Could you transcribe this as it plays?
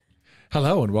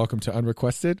Hello and welcome to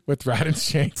Unrequested with Rad and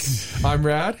Shank. I'm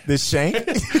Rad. This Shank?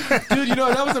 Dude, you know,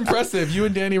 that was impressive. You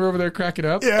and Danny were over there cracking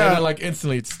up. Yeah. And then like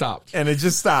instantly it stopped. And it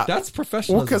just stopped. That's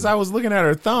professional. Well, because I was looking at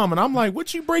her thumb and I'm like,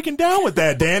 what you breaking down with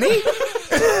that, Danny?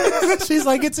 She's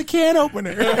like, it's a can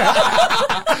opener. Damn!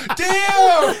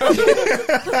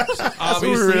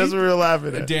 Obviously, that's what we were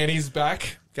laughing at. Danny's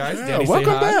back. Guys, Yeah, Danny,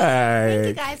 welcome say hi. Thank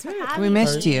you back. guys for having We me.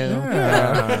 missed you.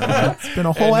 Yeah. It's been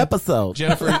a whole And episode.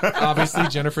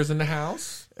 Jennifer's in the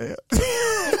house.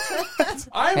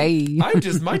 I'm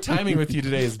just, my timing with you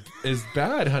today is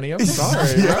bad, honey. I'm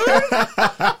sorry. Right?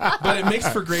 But it makes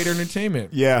for great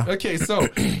entertainment. Yeah. Okay, so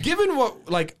given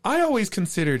what, like, I always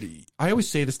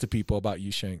say this to people about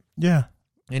you, Shank. Yeah.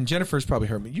 And Jennifer's probably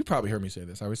heard me. You probably heard me say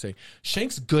this. I always say,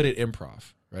 Shank's good at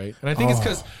improv, right? And I think it's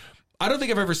because I don't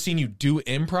think I've ever seen you do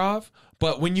improv,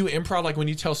 but when you improv, like when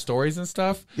you tell stories and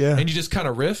stuff, Yeah. and you just kind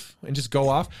of riff and just go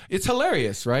off, it's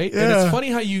hilarious, right? And Yeah. it's funny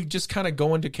how you just kind of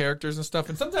go into characters and stuff.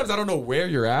 And sometimes I don't know where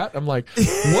you're at. I'm like, what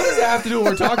does that have to do with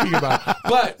what we're talking about?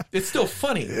 But it's still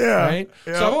funny, right?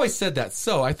 Yeah. So I've always said that.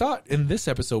 So I thought in this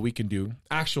episode we can do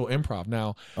actual improv.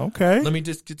 Now, Okay. let me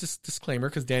just get this disclaimer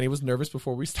because Danny was nervous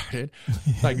before we started.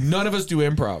 Like none of us do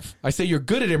improv. I say you're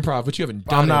good at improv, but you haven't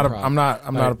done improv. I'm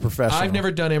not a professional. I've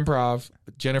never done improv.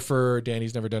 Jennifer,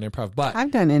 Danny's never done improv. But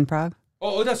I've done improv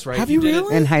oh, that's right. Have you did it.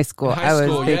 really? in high school. In high I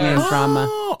school, was big yeah. in drama.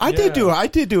 Oh, I did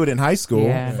do it in high school.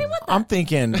 Yeah. See, I'm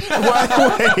thinking, wait.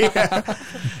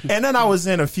 And then I was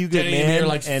in A Few Good Danny and Men they're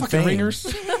like and fucking Fame. ringers.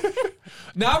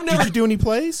 Now I've Did never. you do any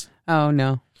plays? Oh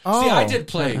no. Oh. See, I did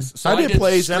plays. So I did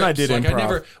plays and I scripts. did like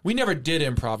improv. we never did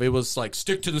improv. It was like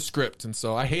stick to the script, and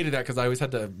so I hated that because I always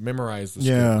had to memorize the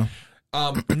Yeah.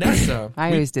 script. Nessa,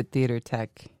 I always did theater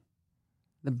tech,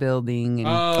 the building, and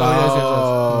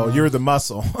Oh, you're the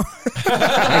muscle.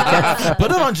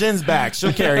 Put it on Jen's back.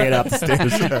 She'll carry it up the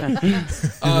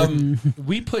stairs.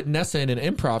 we put Nessa in an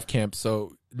improv camp,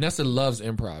 so Nessa loves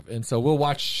improv, and so we'll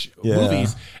watch Yeah.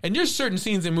 movies. And there's certain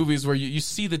scenes in movies where you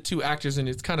see the two actors, and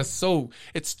it's kind of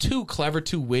it's too clever,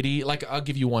 too witty. Like I'll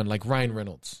give you one, like Ryan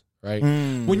Reynolds, right?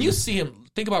 When you see him,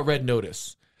 think about Red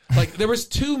Notice. Like there was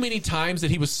too many times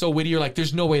that he was so witty. You're like,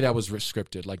 there's no way that was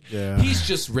scripted. Like Yeah. he's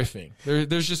just riffing.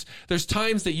 There's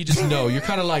times that you just know. You're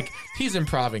kind of like he's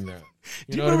improving there. Do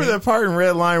you know what I remember mean? that part in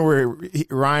Red Line where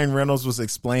Ryan Reynolds was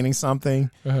explaining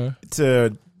something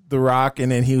to The Rock,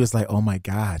 and then he was like, "Oh my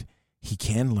God, he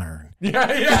can learn." Yeah. like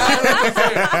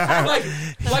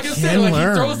I said, like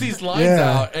he throws these lines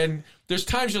out, and there's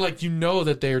times you're like, you know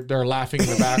that they're laughing in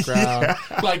the background,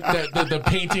 like the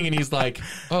painting, and he's like,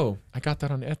 "Oh, I got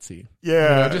that on Etsy."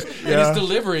 Yeah, And his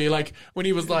delivery, like when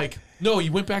he was like, "No,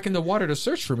 you went back in the water to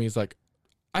search for me." He's like,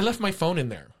 "I left my phone in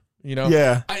there." You know,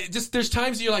 Yeah. There's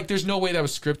times you're like, there's no way that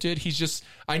was scripted.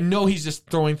 I know he's just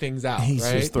throwing things out. He's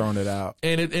right? just throwing it out.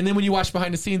 And then when you watch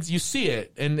behind the scenes, you see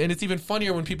it, and it's even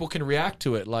funnier when people can react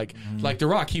to it. Like The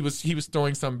Rock, he was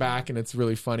throwing some back, and it's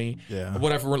really funny. Yeah.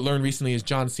 What I've learned recently is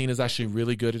John Cena is actually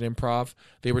really good at improv.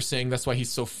 They were saying that's why he's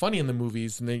so funny in the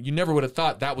movies, and you never would have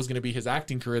thought that was going to be his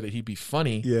acting career, that he'd be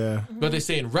funny. Yeah. But they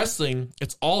say in wrestling,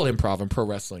 it's all improv in pro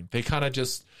wrestling. They kind of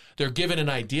they're given an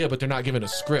idea, but they're not given a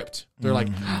script. They're like,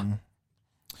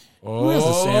 Who has a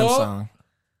Samsung?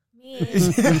 Me.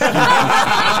 Because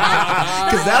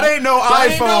that ain't no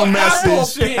iPhone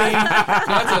message.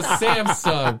 That's a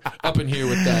Samsung up in here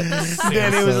with that.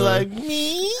 Then it was Samsung. like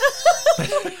me.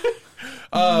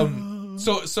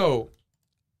 So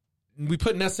we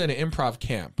put Nessa in an improv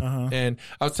camp, and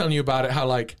I was telling you about it, how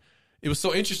like it was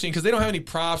so interesting because they don't have any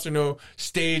props or no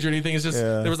stage or anything. It's just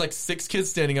there was like 6 kids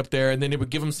standing up there, and then they would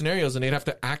give them scenarios, and they'd have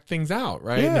to act things out,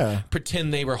 right? Yeah. And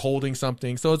pretend they were holding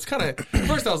something. So it's kind of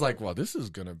first I was like, well, this is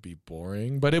gonna be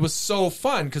boring, but it was so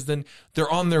fun because then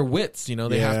they're on their wits, you know.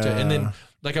 They have to, and then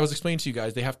like I was explaining to you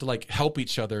guys, they have to like help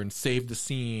each other and save the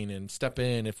scene and step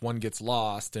in if one gets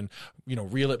lost, and you know,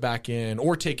 reel it back in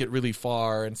or take it really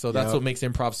far. And so that's what makes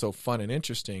improv so fun and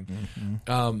interesting.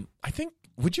 I think,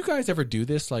 would you guys ever do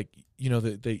this? Like, you know,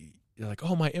 you're like,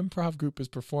 oh, my improv group is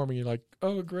performing. You're like,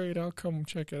 oh, great, I'll come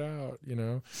check it out. You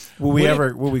know, Will we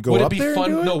go would up it be there? fun?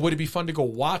 And do it? No, would it be fun to go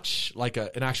watch like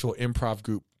an actual improv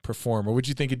group perform, or would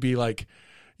you think it'd be like,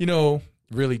 you know,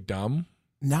 really dumb?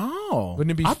 No. Wouldn't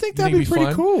it be? I think wouldn't that'd it be pretty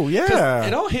fun? cool. 'Cause Yeah.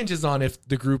 it all hinges on if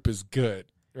the group is good,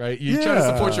 right? You try to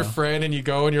support your friend, and you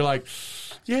go, and you're like,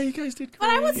 yeah, you guys did great. But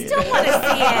I would still want to see it.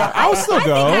 I would still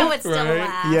go. I think I would still Right?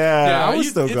 laugh. Yeah, I would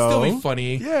still it'd go. still be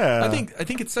funny. Yeah. I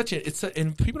think it's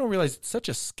and people don't realize it's such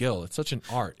a skill. It's such an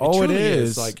art. Oh, truly it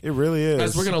is. Like It really is.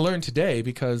 as we're gonna learn today,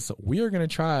 because we are gonna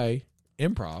try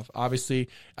improv. Obviously,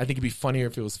 I think it'd be funnier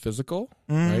if it was physical,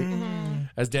 right?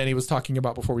 as Danny was talking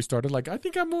about before we started, like, I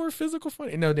think I'm more physical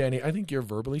funny. No, Danny, I think you're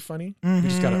verbally funny. We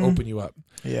just got to open you up.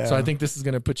 Yeah. So I think this is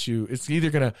going to put you, it's either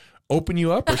going to open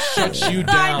you up or shut you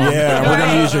down. Yeah, we're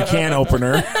gonna use your can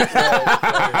opener.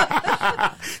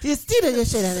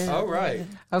 All right.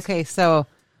 Okay, so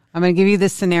I'm going to give you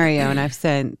this scenario, and I've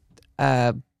sent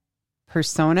a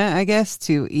persona, I guess,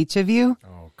 to each of you.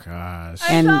 Oh gosh.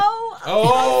 And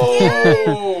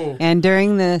Oh. and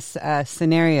during this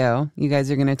scenario, you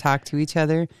guys are going to talk to each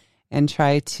other and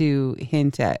try to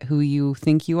hint at who you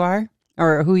think you are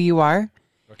or who you are.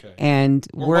 Okay. And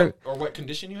Or what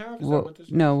condition you have? Is that what this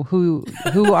is? no, who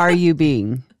are you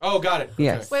being? Oh, got it. Okay.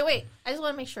 Yes. Wait. I just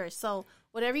want to make sure. So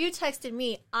whatever you texted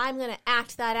me, I'm going to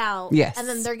act that out. Yes. And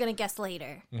then they're going to guess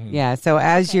later. Yeah. So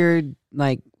as you're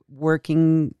like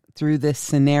working through this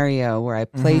scenario where I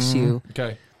place you,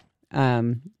 Okay.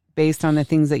 based on the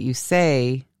things that you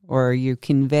say or you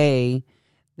convey,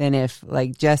 then if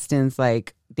like Justin's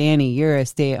like, Danny, you're a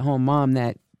stay-at-home mom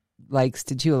that likes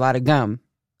to chew a lot of gum,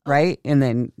 right? And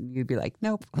then you'd be like,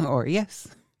 nope, or yes.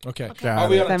 Okay. Okay. Are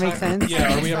we on Does that a make timer? sense?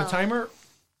 Yeah. Are we on a timer?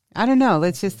 I don't know.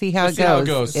 Let's just see how, Let's it, see goes. how it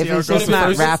goes. If See how it's it goes. just not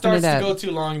If it wrapping starts it up, to go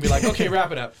too long, be like, okay,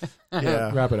 wrap it up.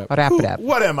 Yeah. Wrap it up. but wrap it up.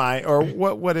 What am I? Or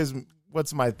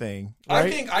what's my thing?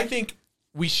 Right? I think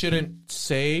we shouldn't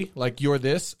say like you're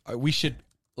this. We should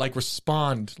like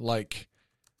respond like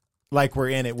Like we're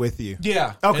in it with you.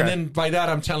 yeah. Okay. And then by that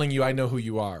I'm telling you I know who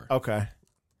you are. Okay.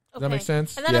 Does that make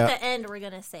sense? And then Yeah. at the end, we're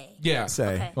going to say. Yeah.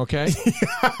 Say. Okay. Okay.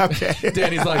 Okay.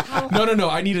 Danny's like, no.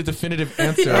 I need a definitive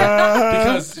answer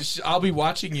because I'll be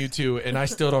watching you two, and I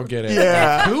still don't get it.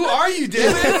 Yeah. Like, who are you,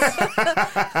 Dennis?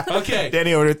 Okay.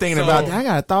 Danny over there thinking So- about, I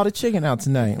gotta thaw the chicken out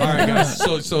tonight. All right, guys.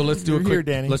 So let's do a You're quick. here,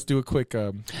 Danny. Let's do a quick.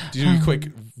 Do a quick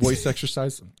voice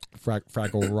exercise.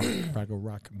 Fraggle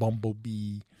Rock,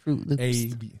 Bumblebee. Fruit Loops. A,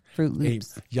 B, Fruit A,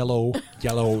 Loops. yellow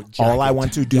jacket. All I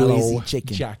want to do is Yellow eat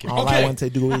chicken. jacket. All Okay. I want to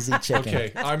do is eat chicken.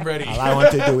 Okay, I'm ready. All I want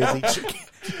to do is eat chicken.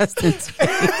 Justin's face.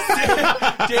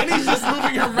 Danny's just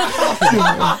moving her mouth.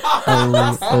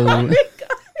 I'm so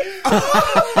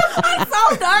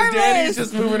nervous. Danny's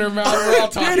just moving her mouth. We're all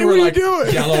talking. Danny, We're what are you like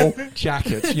doing? yellow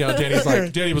jackets. You know,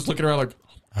 Danny was looking around like,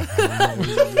 I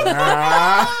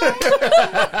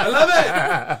love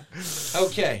it.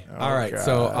 Okay. All right.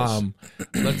 So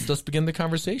let's begin the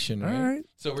conversation. Right? All right.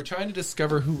 So we're trying to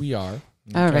discover who we are.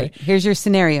 All Okay? right. Here's your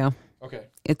scenario. Okay.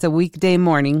 It's a weekday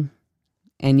morning,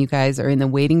 and you guys are in the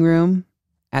waiting room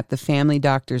at the family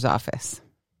doctor's office.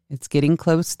 It's getting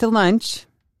close to lunch,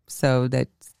 so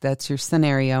that's your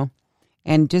scenario.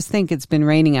 And just think it's been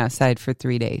raining outside for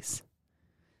 3 days.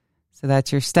 So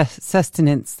that's your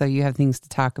sustenance, so you have things to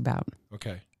talk about.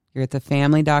 Okay. You're at the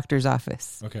family doctor's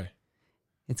office. Okay.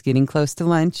 It's getting close to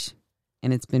lunch,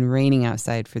 and it's been raining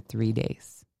outside for 3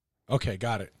 days. Okay.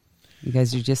 Got it. You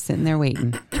guys are just sitting there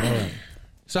waiting. All right.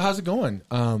 So how's it going?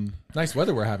 Nice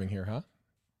weather we're having here,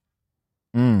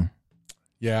 huh?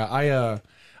 Yeah.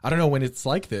 I don't know when it's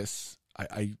like this.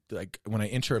 I like when I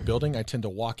enter a building, I tend to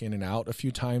walk in and out a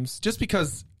few times just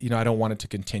because, I don't want it to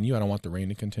continue. I don't want the rain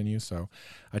to continue. So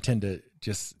I tend to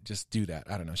just do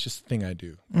that. I don't know. It's just a thing I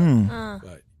do.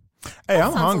 But Hey,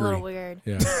 I'm Sounds hungry. a little weird.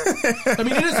 yeah. I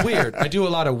mean, it is weird. I do a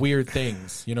lot of weird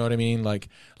things. You know what I mean? Like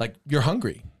you're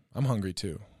hungry. I'm hungry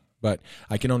too. But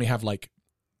I can only have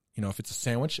if it's a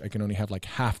sandwich, I can only have like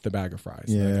half the bag of fries.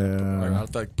 Yeah. I'll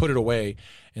like put it away,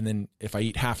 and then if I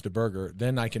eat half the burger,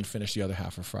 then I can finish the other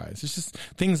half of fries. It's just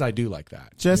things I do like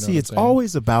that. Jesse, You know what it's I'm saying?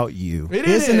 always about you. It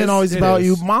Isn't is. it always It about is.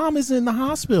 you? Mom is in the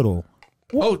hospital.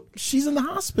 Oh, She's in the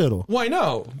hospital. well, I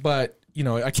know, but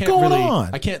I can't going really. on?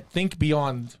 I can't think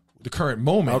beyond the current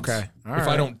moment. Okay. All if I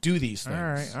right. don't do these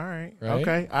things. All right. Right?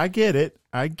 Okay, I get it.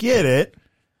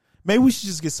 Maybe we should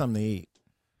just get something to eat.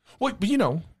 Well,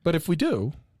 but if we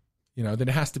do, then it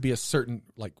has to be a certain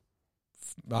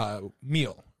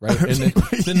meal, right? And then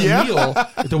the Yeah.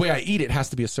 meal, the way I eat it has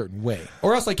to be a certain way,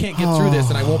 or else I can't get through this,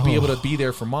 and I won't be able to be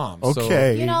there for mom.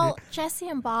 Okay. You know, Jesse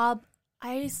and Bob,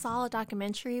 I saw a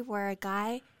documentary where a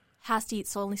guy has to eat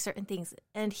only certain things,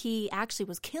 and he actually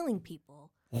was killing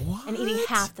people What? and eating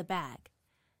half the bag.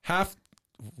 half.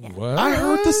 Yeah. What? I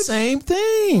heard the same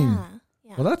thing.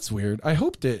 Yeah. Well, that's weird. I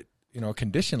hope that a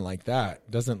condition like that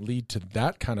doesn't lead to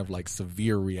that kind of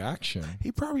severe reaction.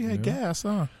 He probably had gas,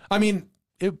 huh? I mean,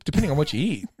 depending on what you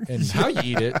eat and how you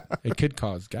eat it, it could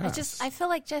cause gas. I feel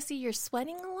like, Jesse, you're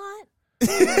sweating a lot.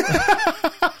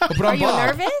 But Are I'm you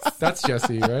Bob. nervous? That's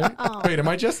Jesse, right? Oh. Wait, am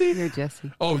I Jesse? You're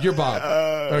Jesse. Oh, you're Bob.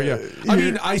 Oh, yeah. I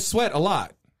mean, I sweat a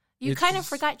lot. You It's kind of just-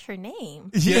 forgot your name.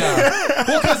 Yeah.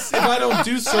 Well, because if I don't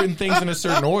do certain things in a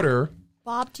certain order,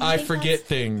 Bob, do you I think forget that's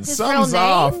things. his Something's real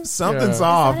off. name? Something's Yeah.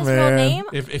 off, Is that his real man.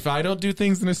 name? If I don't do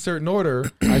things in a certain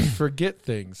order, I forget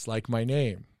things like my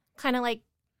name. Kind of like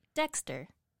Dexter.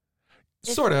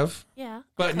 Sort of, Yeah.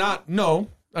 but not. No,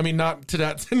 I mean not to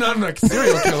that. Not like a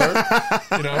serial killer.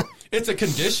 You know, it's a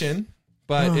condition,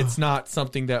 but it's not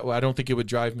something that I don't think it would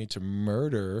drive me to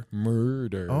murder.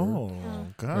 Oh,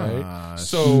 Right. gosh.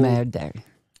 So, Murder.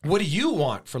 what do you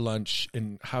want for lunch,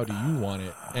 and how do you want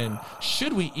it? And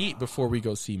should we eat before we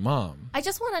go see Mom? I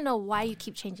just want to know why you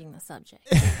keep changing the subject.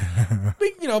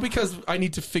 You know, because I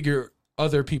need to figure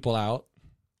other people out.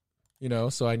 You know,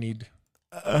 so I need.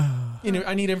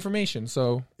 I need information.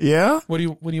 So, Yeah? what do you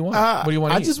want? What do you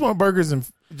want? I to eat? just want burgers and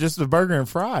just a burger and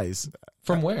fries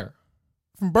From where?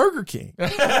 from Burger King.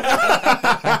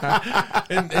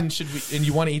 and should we? And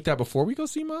you want to eat that before we go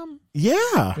see Mom? Yeah.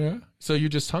 Yeah. So you're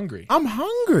just hungry. I'm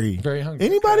hungry. Very hungry.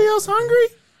 Anybody else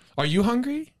hungry? Are you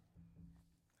hungry?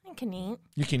 I can eat.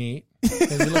 You can eat.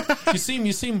 And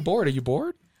you seem bored. Are you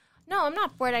bored? No, I'm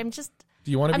not bored. I'm Do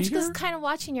you want to be just here? kind of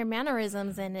watching your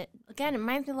mannerisms, and it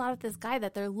reminds me a lot of this guy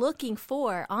that they're looking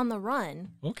for on the run.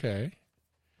 Okay.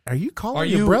 Are you calling Are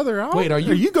your you- brother out? wait, are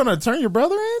you- going to turn your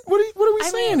brother in? What are we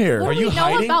saying here? What Are do you we know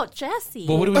hiding? about Jesse?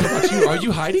 Well, what do we know about you? Are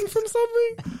you hiding from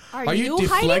something? Are you you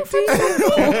hiding from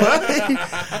deflecting?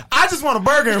 something? I just want a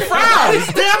burger and fries.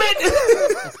 Damn it!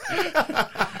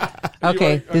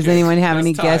 Okay. You Does anyone have that's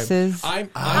any time. guesses? I'm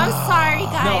sorry,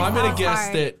 guys. No, I'm gonna I'm guess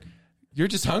sorry. that you're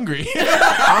just hungry.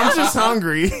 I'm just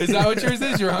hungry. Is that what yours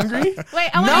is? You're hungry? Wait,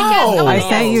 I want No. to guess. I guess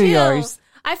sent you too. yours.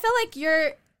 I feel like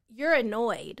you're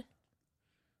annoyed.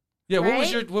 Yeah. What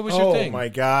was Right? your Oh thing? my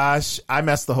gosh. I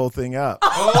messed the whole thing up.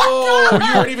 Oh, you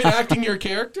weren't even acting your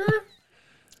character.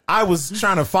 I was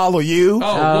trying to follow you. Oh,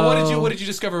 well, what did you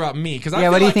discover about me? Because Yeah,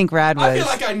 what do you think Rad I feel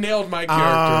was? like I nailed my character.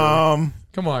 Um,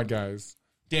 Come on, guys.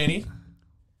 Danny,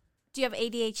 Do you have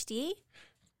ADHD?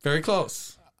 very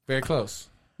close. Very close.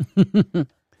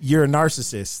 you're a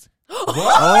narcissist. What?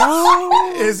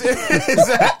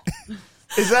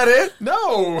 Is that it?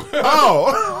 No.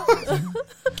 Oh,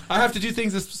 I have to do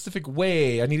things a specific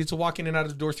way. I needed to walk in and out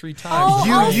of the door 3 times.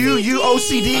 you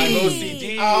OCD. I'm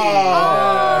OCD.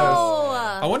 Oh.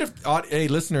 Yes. I wonder if, hey,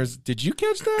 listeners, did you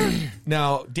catch that?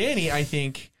 Now, Danny, I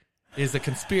think, is a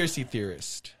conspiracy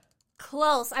theorist.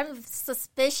 Close. I'm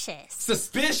suspicious.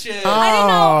 Suspicious. I didn't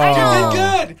know. I You know. did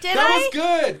good. Did that I? was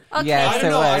good. Okay. Yes, I it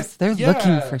don't know, was. They're yeah.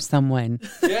 looking for someone.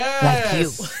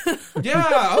 Yes.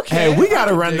 Yeah, okay. Hey, we got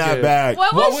to run Dig that it. back.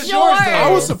 What What was was yours, yours? though? I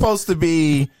was supposed to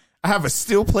be. I have a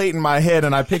steel plate in my head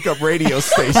and I pick up radio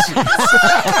stations.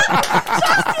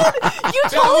 You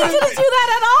totally didn't do that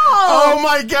at all. Oh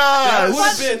my That would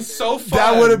gosh. have been so fun.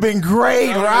 That would have been great,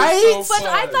 That would've right? been so But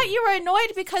I fun. thought you were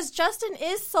annoyed because Justin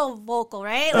is so vocal,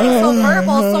 right? Like so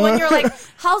verbal. So when you're like,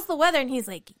 "How's the weather?" and he's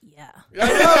like, "Yeah." I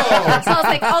know. So I was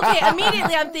like, "Okay."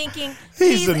 Immediately, I'm thinking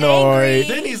He's he's annoyed. angry,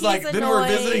 Then he's like, then annoyed. we're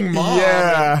visiting Mom.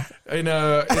 Yeah. And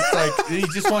it's like, he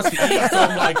just wants to eat. So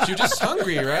I'm like, you're just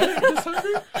hungry, right? You're just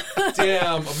hungry?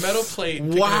 Damn, a metal plate.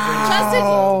 picking up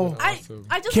Wow. radio.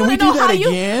 I just Can want we to know do that how you.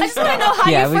 again? I just want to know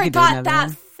how Yeah, you we could do forgot another that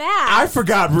one. I fast.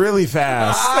 forgot really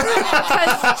fast.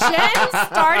 Because Jen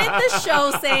started the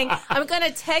show saying, "I'm going to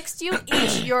text you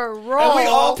each your role." And we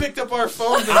all picked up our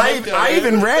phones and looked at I it.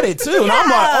 even read it too, and I'm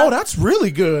Yeah. like, oh, that's really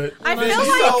good. I Like, feel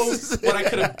you like know what I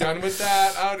could have done with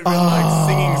that? I would have been like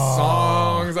singing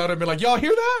songs. I would have been like, y'all hear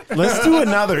that? Let's do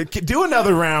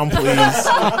another round, please.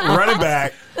 Run it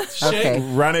back. Okay.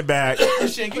 Run it back.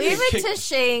 Shank, you leave get it kicked- to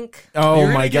Shank. Oh you're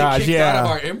gonna my get gosh, kicked out of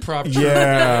yeah. our improv. troupe.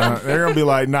 Yeah. They're gonna be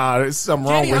like, nah, there's something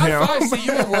wrong Danny, with high him. five. See,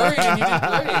 you were worried and you did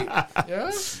great.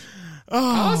 Yeah?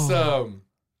 Awesome.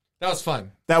 That was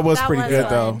fun. That was That pretty was good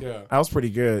fun. though. Yeah. That was pretty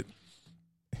good.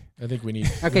 I think we need.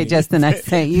 Okay, Justin, I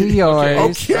sent you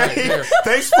yours. Okay. Right, here.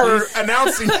 Thanks for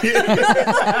announcing it.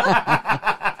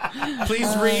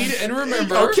 Please read and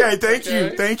remember. Okay, thank you.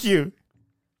 Okay. Thank you.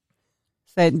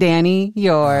 Sent Danny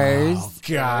yours. Oh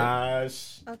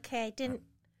gosh. Okay, didn't.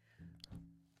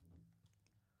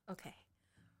 Okay.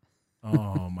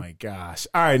 Oh my gosh.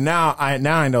 All right, now I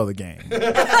know the game.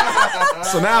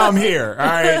 So now I'm here. All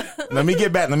right. Let me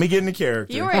get back. Let me get into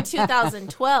character. You were in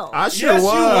 2012. I sure Yes, you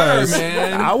was. were,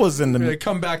 man. I was in We're the gonna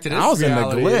come back to this. I was in the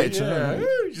reality. glitch. Yeah,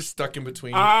 you just stuck in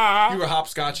between. You were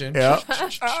hopscotching. Yep.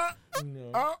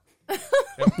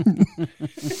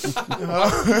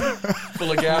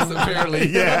 Full of gas, apparently.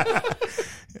 Yeah.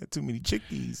 Too many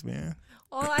chickies, man.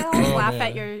 Well, I always laugh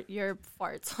man. at your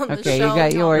farts on the Okay, show. you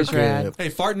got yours, Okay. Rad. Hey,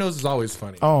 fart nose is always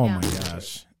funny. Oh Yeah. my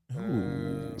gosh.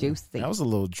 Juicy. That was a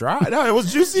little dry. No, it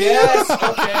was juicy. Yes.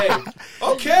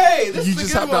 Okay. This You is a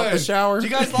just good hopped out one. the shower? Do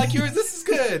you guys like yours? This is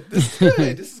good. This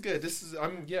is good.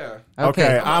 Yeah.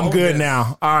 Okay, I'm over good this.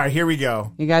 now. All right, here we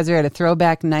go. You guys are at a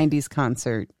throwback 90s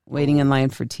concert, waiting in line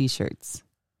for T-shirts.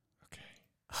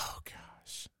 Oh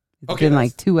gosh. It's Okay, been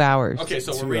that's- like 2 hours. Okay,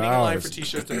 so 2 we're waiting in line hours. for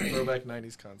T-shirts at a throwback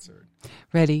 '90s concert.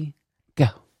 Ready? Go.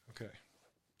 Okay.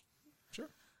 Sure.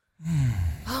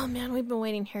 Oh man, we've been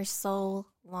waiting here so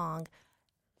long.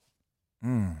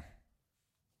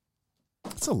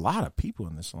 That's a lot of people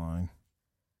in this line.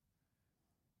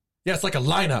 Yeah, it's like a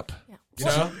lineup. Yeah. You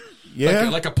know, Yeah.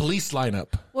 like a police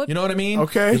lineup. What- You know what I mean?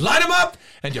 Okay. You line them up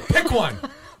and you pick one.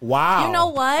 Wow. You know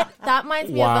what? That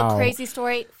reminds me of Wow. a crazy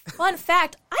story. Fun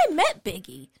fact: I met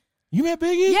Biggie. You met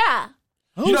Biggie? Yeah,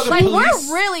 Oh, You know, the like police-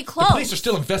 we're really close. The police are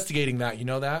still investigating that. You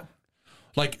know that?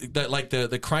 Like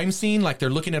the crime scene, like they're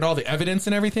looking at all the evidence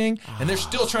and everything, and they're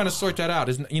still trying to sort that out.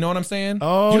 Isn't you know what I'm saying?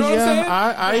 Oh, you know yeah. what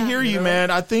I'm saying? I hear you, know?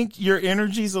 man. I think your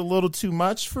energy's a little too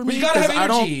much for But me. you gotta have 'cause I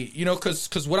don't- energy, you know,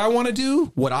 because what I want to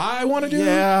do,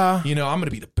 Yeah. you know, I'm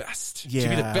gonna be the best. To be the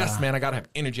Yeah. best, man, I gotta have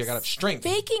energy. I gotta have strength.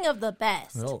 Speaking of the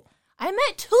best, Oh. I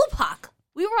met Tupac.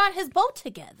 We were on his boat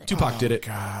together. Tupac did it.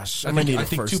 Gosh, I I'm gonna think, need I a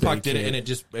think first Tupac aid did it,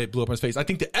 kit. and it blew up in his face. I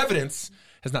think the evidence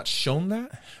has not shown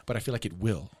that, but I feel like it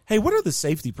will. Hey, what are the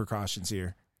safety precautions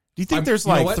here? Do you think I'm- there's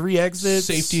you know like what? 3 exits?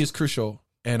 Safety is crucial,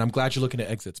 and I'm glad you're looking at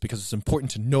exits because it's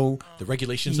important to know the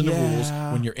regulations and the Yeah. rules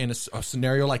when you're in a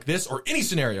scenario like this or any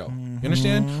scenario. You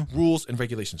understand? Rules and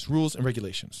regulations. Rules and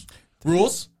regulations.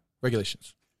 Rules,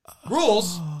 regulations.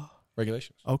 Rules,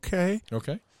 regulations. Okay.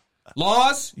 Okay.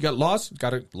 Laws. You got laws.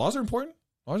 Laws are important.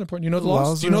 Laws are important. You know the laws?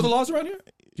 Laws Do you know are- the laws around here?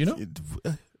 Do you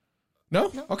know? No?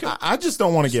 Okay. I just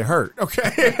don't want to get hurt.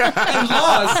 Okay. And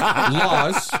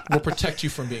laws will protect you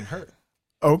from being hurt.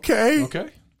 Okay. Okay?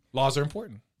 Laws are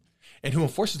important. And who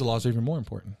enforces the laws are even more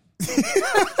important.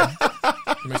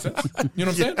 That makes sense? You know what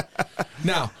I'm saying?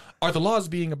 Now, are the laws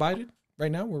being abided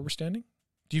right now where we're standing?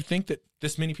 Do you think that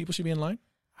this many people should be in line?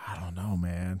 I don't know,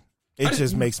 man. It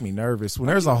just makes me nervous. When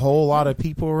there's a whole lot of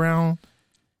people around,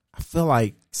 I feel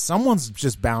like someone's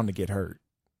just bound to get hurt.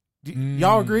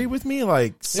 Y'all agree with me?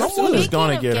 Like someone is Speaking going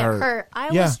to of get hurt. I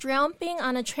Yeah. was jumping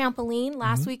on a trampoline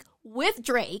last week with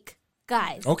Drake.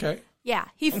 Guys. Okay. Yeah,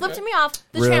 he flipped me off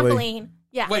the Really? trampoline.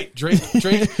 Yeah. Wait, Drake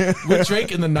with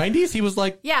Drake in the 90s, he was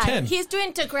like Yeah, 10. he's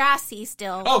doing Degrassi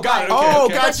still. Oh, got it. Okay, Oh,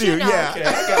 okay. got But you. you know. Yeah. Okay,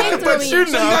 I got He it. threw But me. you So you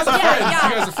guys are know. friends. Yeah,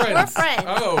 You guys are friends. We're friends.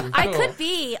 Oh, I cool. could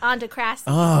be on Degrassi.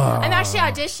 Oh. I'm actually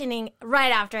auditioning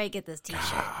right after I get this T-shirt.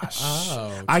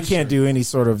 Oh, I can't do any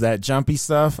sort of that jumpy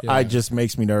stuff. Yeah. It just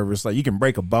makes me nervous. Like you can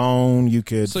break a bone, you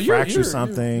could So fracture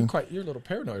something. You're a little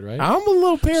paranoid, right? I'm a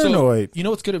little paranoid. So, you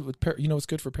know what's good with you know what's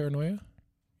good for paranoia?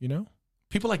 You know,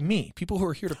 people like me, people who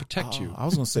are here to protect you. I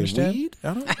was going to say Understand? weed.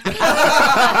 I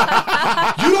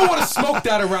don't. You don't want to smoke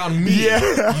that around me.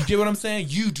 Yeah. You get what I'm saying?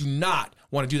 You do not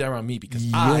want to do that around me because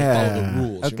I follow the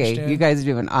rules. Okay, understand? you guys are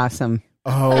doing awesome.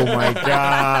 Oh my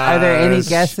god. Are there any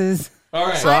guesses? All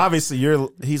right, So obviously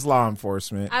he's law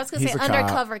enforcement. I was going to He's say a cop.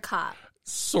 undercover cop.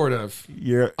 sort of.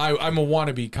 You're I'm a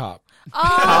wannabe cop. Oh,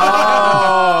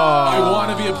 I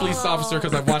want to be a police officer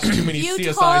because I've watched too many you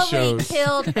CSI totally shows.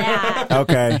 killed that.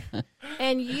 okay.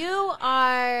 And you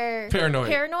are Paranoid.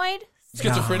 Paranoid?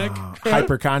 Schizophrenic,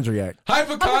 Hypochondriac.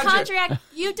 hypochondriac. Hypochondriac.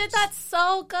 You did that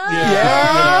so good.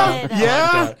 Yeah. Good.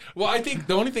 Yeah. Well, I think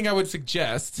the only thing I would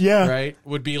suggest, Yeah. right,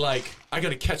 would be like I got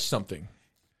to catch something.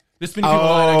 This many people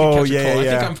I can catch a yeah, cold.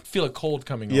 yeah. I think I feel a cold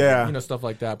coming on. Yeah. You know, stuff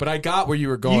like that. But I got where you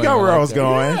were going. You got where I like was that.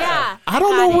 going. Yeah. I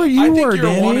don't know where you I think were, you're a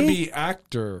Danny. wannabe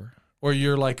actor. Or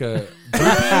you're like a because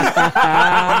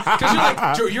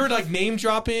you're like name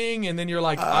dropping, and then you're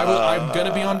like I'm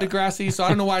gonna be on Degrassi, so I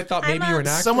don't know why I thought maybe I'm you were a- an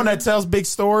actor. Someone that tells big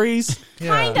stories.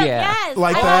 Kind of, Yeah. yes.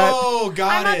 Like I'm that. Oh,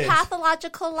 got I'm it. a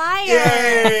pathological liar.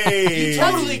 Yay.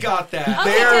 Totally got that. Okay,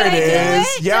 There did it I do is.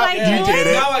 it? Yep, Did I you do did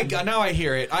it. Now I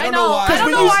hear it. I I don't know. know why. I don't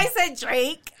when know you- why I said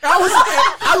Drake. I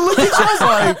looked at you, I was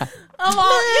like, I'm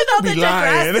all, you know be the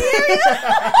lying. Degrassi.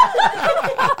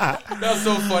 That's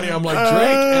so funny. I'm like Drake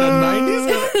in a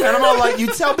 90s. And I'm all like, you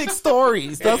tell big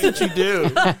stories. That's what you do.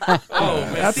 Oh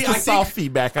man, That's See, the I soft think,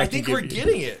 feedback I I can think give we're you.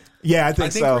 getting it. Yeah, I I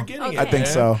think think so. we're getting it. I think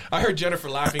man. so. I heard Jennifer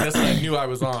laughing. That's when I knew I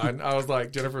was on. I was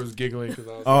like, Jennifer was giggling because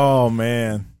I was, Oh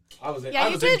man. I was in, Yeah, I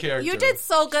you was in did. character. You did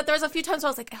so good. There was a few times where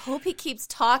I was like, I hope he keeps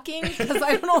talking because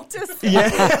I don't know what to say.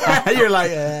 Yeah. You're like,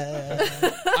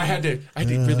 I had to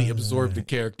really absorb the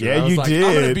character. Yeah, I was you like, I'm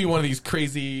gonna did. be one of these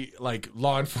crazy like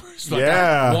law enforcement. Like,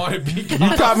 Yeah. I want to be. you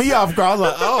caught me off guard. I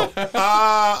was like,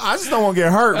 I just don't want to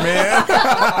get hurt, man.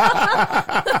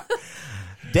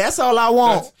 That's all I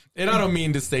want. And I don't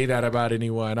mean to say that about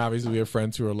anyone. Obviously, we have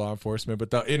friends who are law enforcement,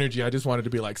 but the energy, I just wanted to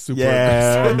be like super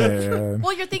aggressive. man.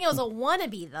 Well, you're thinking it was a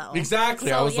wannabe, though. Exactly.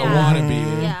 So, I was yeah. a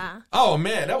wannabe. Yeah. Oh,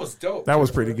 man, that was dope. That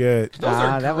was pretty good. Those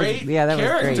are that was- great that was great.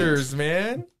 characters,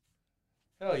 man.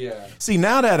 Hell yeah. See,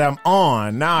 now that I'm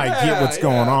on, now I get what's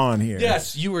going on here.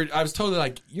 Yes, I was totally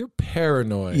like, you're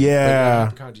paranoid. Yeah.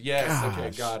 Yes, Gosh.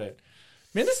 okay, got it.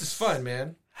 Man, this is fun,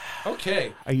 man.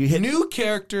 Okay. Are you hitting? New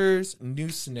characters, new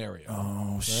scenario.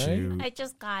 Oh, shoot. I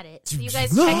just got it. So you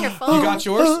guys check your phone. You got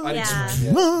yours? I Yeah.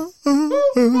 Oh,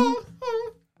 shoot. Ooh,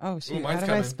 How mine's do I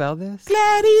coming. spell this?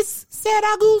 Gladys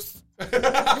Saragus.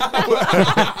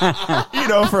 You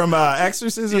know, from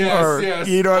Exorcism, Yes, or yes.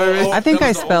 you know what I mean? Oh, I think that I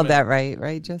was the spelled omen. that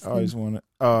right, Justin? I always want to.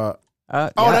 Oh,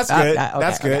 that's good.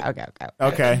 That's good.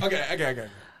 Okay.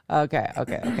 Okay.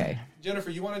 Okay.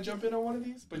 Jennifer, you want to jump in on one of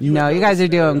these? But No, would you know guys the are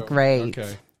doing scenario. great.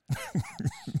 Okay.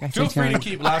 Guys, Feel your free to turn.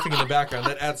 keep laughing in the background.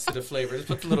 That adds to the flavor. It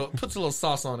puts a little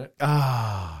sauce on it.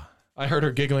 Ah. I heard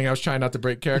her giggling. I was trying not to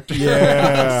break character.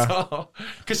 Yeah.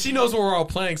 Because she knows what we're all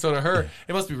playing. So to her,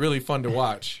 it must be really fun to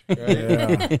watch. Right?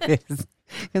 Yeah.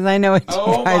 Because I know what you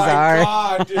Oh guys my are.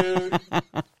 God, dude.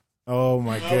 Oh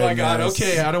my goodness. Oh my God.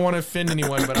 Okay, I don't want to offend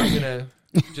anyone, but I'm gonna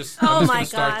just. Oh I'm just my gonna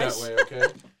start gosh. that way.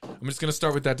 Okay. I'm just gonna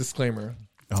start with that disclaimer.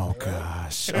 Oh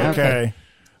gosh. Okay.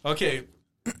 Okay.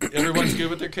 Everyone's good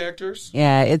with their characters.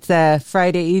 Yeah, it's a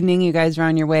Friday evening. You guys are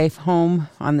on your way home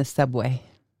on the subway.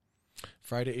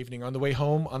 Friday evening on the way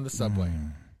home on the subway.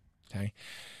 Okay.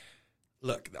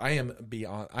 Look, I am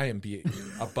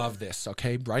above this,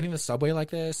 okay? Riding the subway like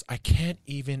this, I can't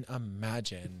even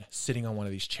imagine sitting on one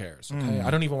of these chairs, okay? I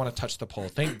don't even want to touch the pole.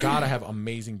 Thank God I have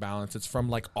amazing balance. It's from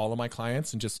like all of my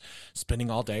clients and just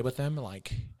spending all day with them,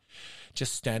 like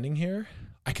just standing here.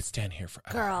 I could stand here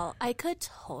forever. Girl, I could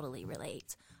totally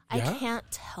relate. Yeah? I can't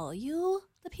tell you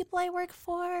the people I work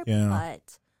for, Yeah.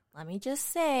 but let me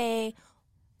just say,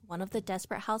 one of the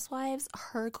Desperate Housewives,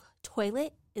 her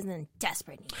toilet is in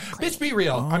desperate need of cleaning. Bitch, be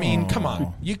real. I mean, come Oh.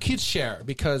 on. You could share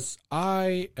because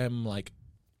I am like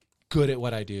good at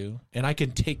what I do and I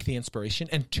can take the inspiration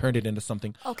and turn it into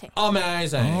something Okay.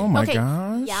 amazing. Oh my Okay,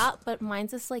 gosh. yeah, but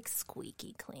mine's just like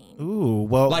squeaky clean. Ooh.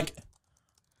 Well. Like,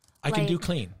 I can do Like-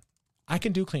 clean. I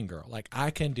can do clean, girl. Like,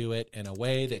 I can do it in a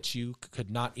way that you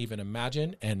could not even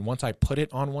imagine. And once I put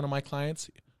it on one of my clients,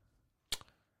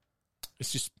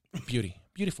 it's just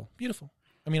beautiful.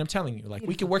 I mean, I'm telling you, like,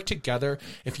 we can work together.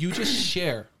 If you just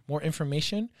share more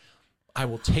information, I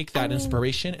will take that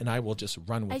inspiration and I will just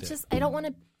run with it. I don't want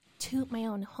to toot my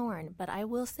own horn, but I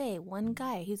will say one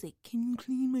guy, he's like, "Can you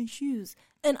clean my shoes?"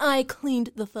 And I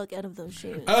cleaned the fuck out of those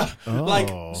shoes. Like,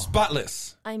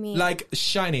 spotless. I mean, Like,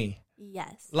 shiny.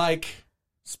 yes. Like,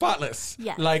 spotless.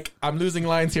 Yes. Like, I'm losing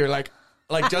lines here. Like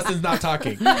Justin's not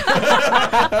talking.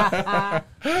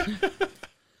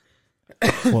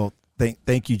 Well,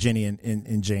 thank you, Jenny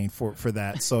and Jane, for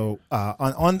that. So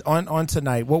on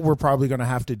tonight, what we're probably going to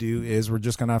have to do is we're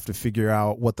just going to have to figure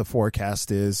out what the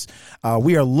forecast is.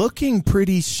 We are looking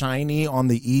pretty shiny on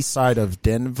the east side of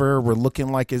Denver. We're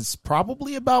looking like it's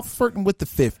probably about flirting with the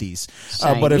 50s.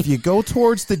 But if you go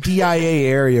towards the DIA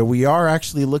area, we are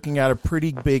actually looking at a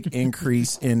pretty big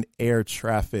increase in air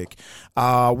traffic.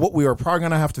 What we are probably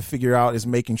going to have to figure out is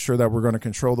making sure that we're going to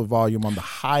control the volume on the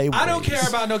highways. I don't care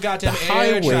about no goddamn The air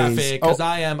highways. traffic because Oh.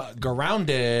 I am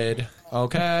grounded.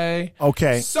 Okay.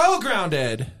 Okay. So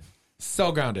grounded.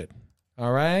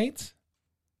 All right.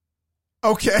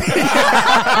 Okay.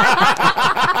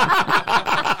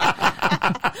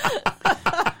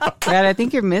 Brad, I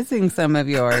think you're missing some of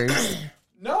yours.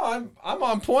 No, I'm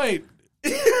on point. He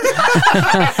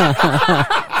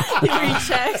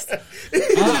rechecks. I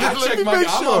Let checked me my. make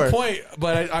I'm sure. on point,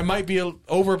 but I might be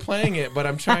overplaying it. But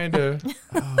I'm trying to.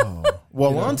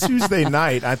 Well, on Tuesday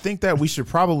night, I think that we should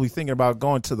probably think about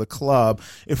going to the club.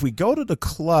 If we go to the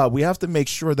club, we have to make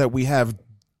sure that we have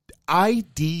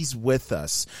IDs with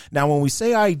us. Now, when we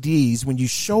say IDs, when you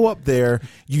show up there,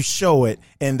 you show it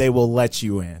and they will let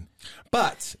you in.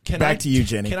 But Back to you,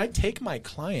 Jenny. Can I take my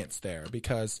clients there?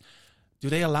 Because do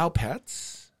they allow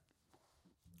pets?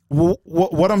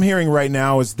 What I'm hearing right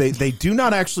now is they do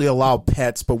not actually allow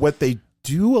pets, but what they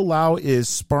do allow is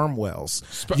sperm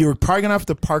wells. You're probably going to have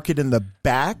to park it in the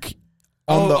back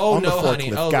on the no, forklift. honey.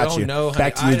 Got you. No, honey.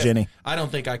 Back to you, Jenny. I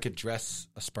don't think I could dress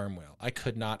a sperm whale. I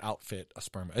could not outfit a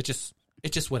sperm whale. It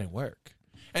just wouldn't work.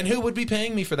 And who would be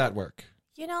paying me for that work?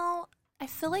 You know, I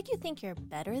feel like you think you're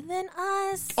better than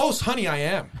us. Oh, honey, I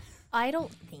am. I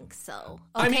don't think so.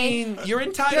 I Okay? mean, you're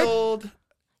entitled.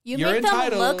 you you're make them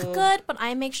entitled. look good, but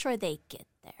I make sure they get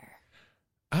there.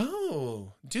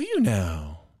 Oh, do you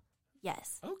now?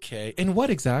 Yes. Okay. And what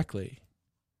exactly?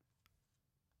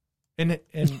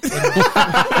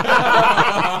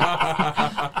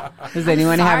 Does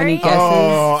anyone have any Sorry. guesses?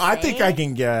 Oh, I think I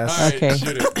can guess. All right, Okay.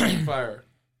 shoot it. Fire.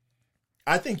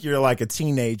 I think you're like a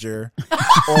teenager,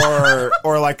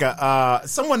 or like a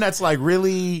someone that's like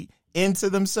really into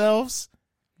themselves.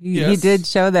 He Yes. did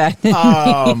show that.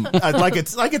 Like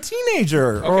it's like a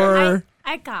teenager, or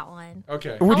I got one.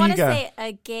 Okay. what I do want you to got? say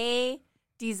a gay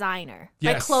designer,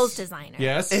 Yes. like clothes designer.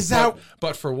 Yes. Is but, that-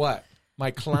 but for what?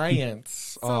 My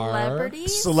clients are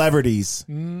Celebrities, Celebrities.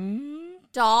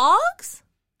 dogs,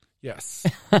 Yes.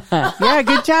 Yeah,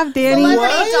 good job, Danny.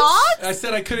 celebrity dogs. I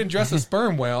said I couldn't dress a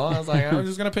sperm whale. I was like, I'm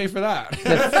just gonna pay for that.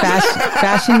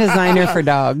 Fashion designer for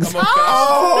dogs.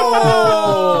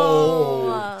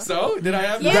 Oh, So did I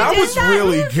have You that did was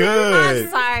really I'm good.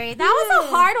 sorry. That was a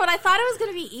hard one. I thought it was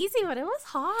going to be easy, but it was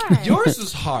hard. Yours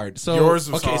was hard. So Yours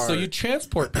was okay. So hard. you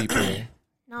transport people.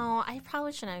 No, I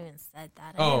probably shouldn't have even said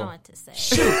that. I Oh. didn't know what to say.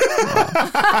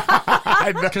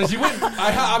 Because you went,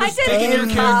 I was I did digging your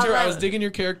good character. job. I was digging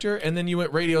your character, and then you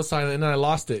went radio silent, and then I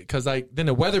lost it because then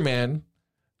a weatherman.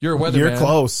 You're a weatherman. You're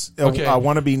close. Okay. I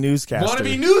want to be newscaster. Want to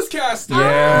be newscaster?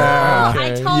 Yeah. Oh, I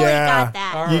Okay. totally Yeah. got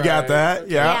that. All You right. got that?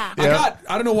 Yeah. Yeah.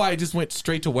 I don't know why I just went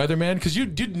straight to weatherman because you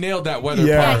nailed that weather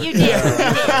Yeah. part. You did.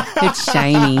 It's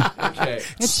shiny. Okay.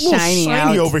 It's A little shiny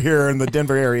shiny out. over here in the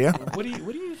Denver area. What do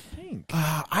you think?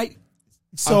 I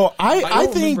I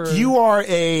don't think remember- you are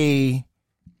a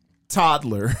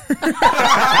toddler.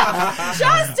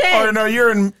 Justin! Or no, you're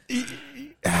in.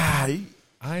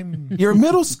 You're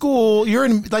middle school. You're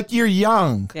in you're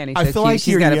young. Danny's I so feel cute. like She's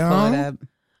you're got to young. pull it up.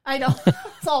 I know.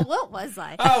 So what was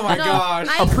I? Oh my gosh.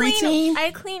 I A preteen? I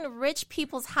clean rich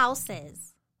people's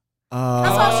houses.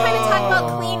 That's what I was trying to talk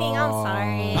about cleaning. I'm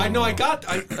sorry. I know. I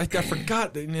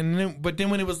forgot. But then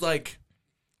when it was like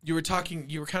you were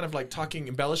kind of like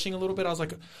embellishing a little bit. I was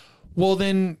like, well,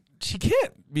 then she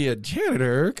can't be a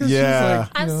janitor. Cause Yeah. she's like,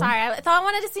 I'm sorry. I thought I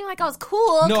wanted to seem like I was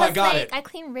cool. No, I 'cause, got like, it. I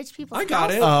clean rich people's I got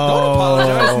it. houses. Don't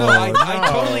apologize. No, I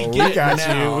no. totally We get got it you.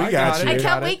 now. We I got it. you. I got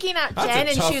kept it. waking up That's a Jen,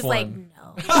 and tough she was one. like, no.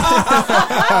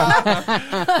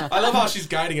 I love how she's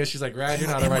guiding us. She's like, Rad, you're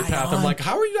not on the right path. I'm like,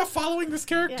 how are you not following this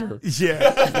character?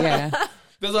 Yeah. Yeah.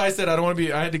 That's why I said I don't want to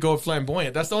be. I had to go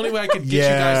flamboyant. That's the only way I could get Yeah.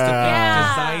 you guys to think Yeah.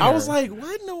 designer. I was like,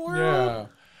 what in the world? yeah,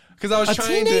 because I was A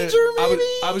trying teenager, to. maybe?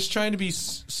 I was trying to be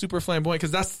super flamboyant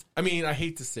because that's. I mean, I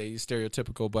hate to say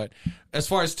stereotypical, but as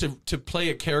far as to play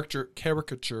a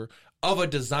caricature of a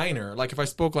designer, like if I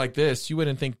spoke like this, you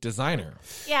wouldn't think designer.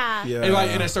 Yeah. Yeah.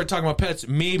 And I started talking about pets,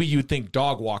 maybe you'd think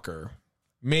dog walker.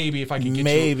 Maybe if I can get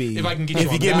Maybe. if I can get you If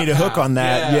you on get me that to hook path. on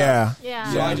that, yeah.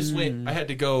 Yeah. So I just went. I had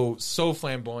to go so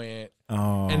flamboyant,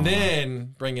 Oh. and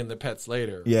then bring in the pets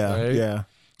later. Yeah. right? Yeah.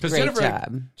 Because Great Jennifer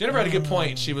job. had a good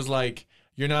point. She was like,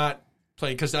 "You're not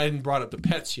playing," because I hadn't brought up the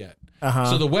pets yet. Uh-huh.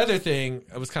 So the weather thing,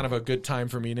 it was kind of a good time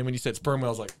for me. And then when you said sperm whale, I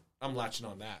was like, I'm latching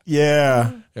on that.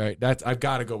 Yeah. All right, I've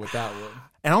got to go with that one.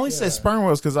 And I only said sperm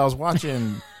whales because I was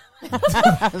watching.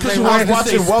 Because I was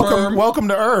watching Welcome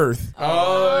to Earth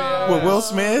Oh yeah, with Will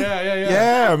Smith. Yeah.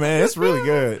 Yeah, man, it's really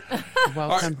good.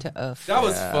 Welcome to Earth. That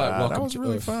was fun. Welcome that was to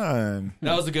really Earth. fun.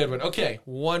 That was a good one. Okay,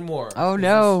 one more. Oh,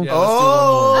 no. Yeah,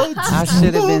 let's do one more. I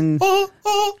should have been.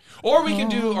 Or we can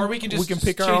just We can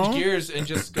pick our change own? gears and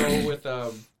just go with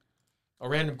a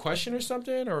random question or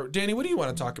something. Or Danny, what do you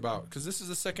want to talk about? Because this is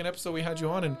the second episode we had you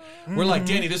on, and we're like,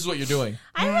 Danny, this is what you're doing.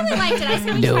 I really liked it. I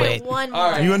said we should try one more. All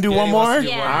right, You want to do Danny one more? wants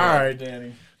to do Yeah. one more. All right,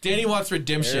 Danny. Danny wants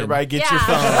redemption. Everybody get Yeah. your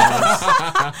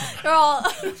phones. Girl,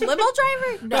 limo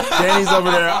driver? No. Danny's over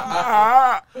there.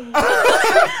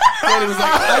 Danny was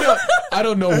like, I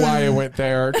don't know why I went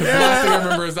there. Because the last thing I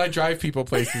remember is I drive people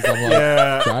places. I'm like,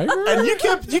 Yeah. driver? And you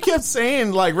kept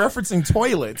saying like referencing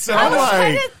toilets. And I I'm was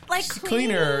trying like, to like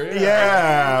Cleaner.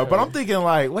 yeah, but I'm thinking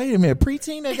like, wait a minute,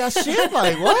 preteen they got shit?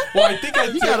 Like what? Well, I think I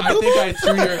threw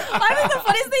your. I think the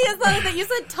funniest thing is that you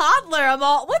said toddler. I'm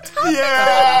all, what toddler?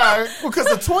 Yeah, because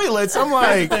the toilets. I'm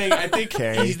like, I think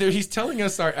Okay. he's telling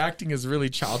us our acting is really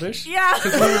childish. Yeah.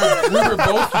 We were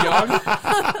both young,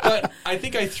 but I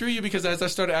think I threw you because as I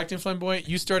started acting flamboyant,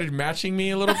 you started matching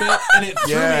me a little bit, and it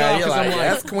threw me yeah, off you're because like, I'm like,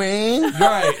 that's Queen.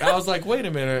 right. I was like, wait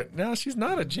a minute, now she's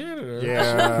not a janitor.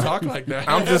 Yeah. She doesn't talk like that.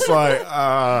 I'm just like,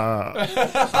 That's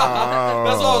why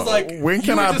I was like, when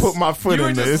can you were I just- put my foot you were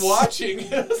in just this? watching.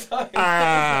 It was like-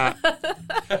 Ah.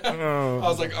 I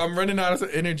was like, I'm running out of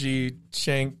energy,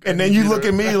 Shank. And then you look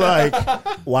at me like,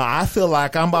 well, I feel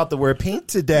like I'm about to wear pink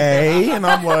today. And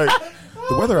I'm like,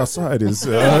 the weather outside is.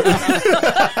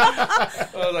 I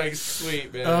was like,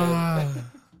 sweet, man.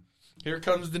 Here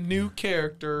comes the new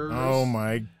characters. Oh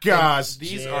my gosh.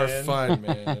 These Jen. are fun,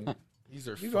 man. These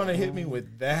are You're fun. going to hit me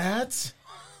with that?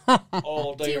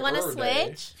 All day. Do you want to every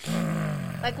day. switch?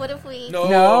 Like, what if we? No.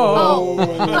 Oh.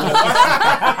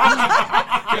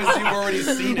 Because you've already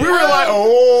seen it. We were like,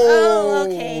 Oh,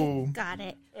 okay. Got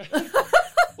it.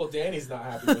 Well, Danny's not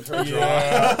happy with her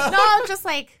draw. No, I'm just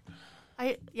like,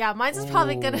 mine's is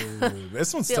probably gonna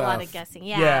This one's be tough. a lot of guessing.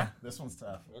 Yeah. This one's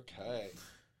tough. Okay.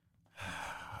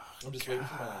 I'm just waiting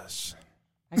for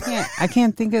mine. I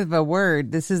can't think of a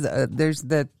word. This is there's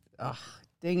the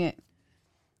dang it.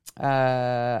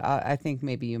 I think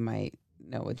maybe you might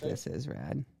know what this is,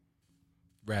 Rad.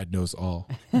 Rad knows all.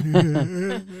 Okay.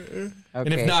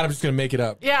 And if not, I'm just going to make it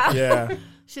up. Yeah. Yeah.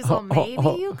 She's all, maybe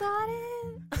you got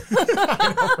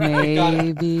it.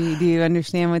 Maybe. Do you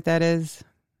understand what that is?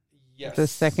 Yes.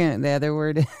 The other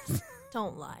word is.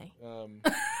 Don't lie.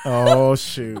 Oh,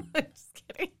 shoot. I'm just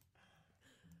kidding.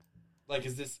 Like,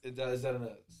 is that in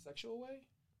a sexual way?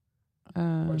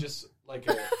 Or just like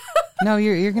a... No,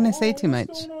 you're going to say too much.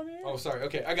 Oh, sorry.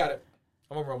 Okay, I got it.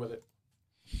 I'm going to run with it.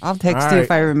 I'll text All you right.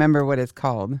 if I remember what it's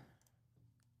called.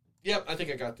 Yep, I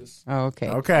think I got this. Oh, okay.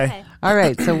 Okay. All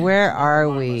right. So where are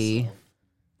we?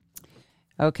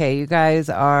 Okay, you guys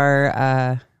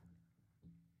are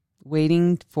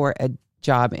waiting for a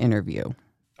job interview.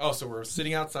 Oh, so we're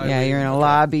sitting outside. Yeah, waiting. you're in a Okay.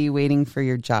 lobby waiting for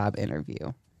your job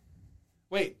interview.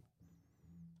 Wait.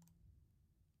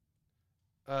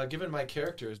 Given my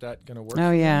character, is that going to work?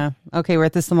 Oh, yeah. Okay, we're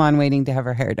at the salon waiting to have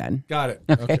our hair done. Got it.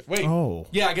 Okay. Okay. Wait. Oh.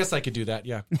 Yeah, I guess I could do that.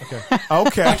 Yeah. Okay.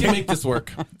 Okay. I can make this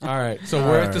work. All right. So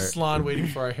we're at the right. salon waiting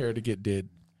for our hair to get did.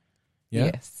 Yeah.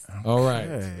 Yes. All right.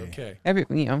 Okay. Okay.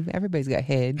 Everybody's got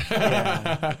head.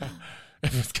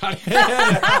 It's got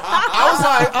I was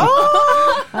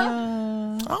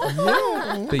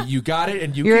like, that you got it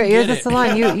and you You're can at get the it.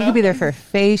 salon. You could be there for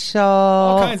facial,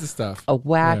 All kinds of stuff. a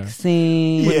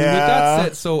waxing. Yeah. With that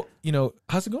said, so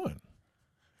how's it going?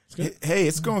 hey,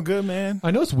 it's going good, man. I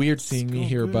know it's weird seeing me going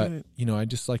here, good. but I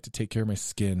just like to take care of my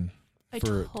skin I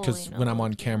because totally when know. I'm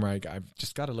on camera, I've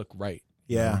just got to look right.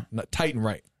 Yeah. Not tight and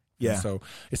right. Yeah. And so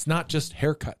it's not just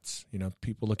haircuts.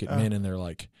 People look at men and they're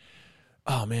like,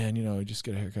 "Oh man, just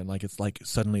get a haircut." Like it's like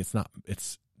suddenly it's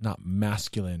not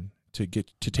masculine to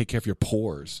take care of your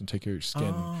pores and take care of your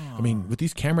skin. I mean, with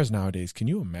these cameras nowadays, can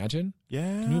you imagine? Yeah.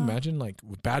 Can you imagine like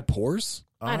with bad pores?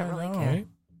 I don't really know. care. Right?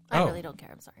 I Oh. really don't care.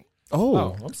 I'm sorry.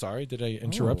 Oh, I'm sorry. Did I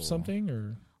interrupt Oh. something or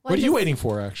Well, what I are you just- waiting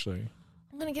for? Actually,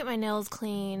 I'm gonna get my nails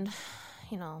cleaned.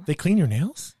 they clean your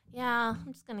nails. Yeah,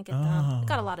 I'm just gonna get them.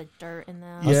 Got a lot of dirt in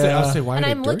them. Yeah. I'll say why And are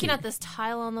they I'm looking dirty? at this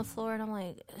tile on the floor, and I'm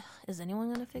like, is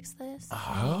anyone gonna fix this?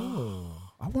 Oh.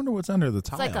 I wonder what's under the It's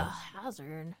tile. like a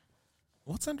hazard.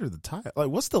 What's under the tile? Like,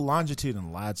 what's the longitude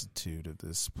and latitude of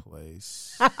this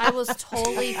place? I was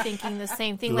totally thinking the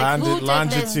same thing. Like, who did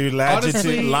longitude, this?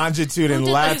 Honestly, longitude, who and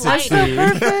did this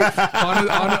latitude.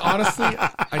 Honestly,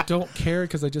 I don't care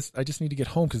because I just need to get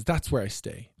home because that's where I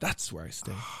stay. That's where I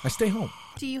stay. I stay home.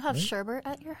 Do you have sherbet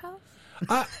at your house?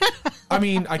 I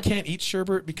mean, I can't eat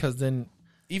sherbet because then,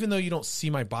 even though you don't see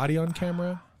my body on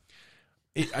camera,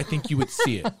 I think you would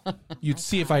see it. You'd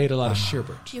see if I ate a lot of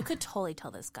sherbet. You could totally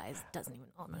tell this guy doesn't even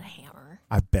own a hammer.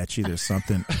 I bet you there's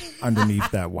something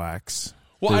underneath that wax.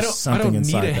 Well, I There's don't need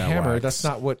inside a that hammer. wax. That's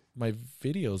not what my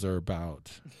videos are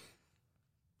about.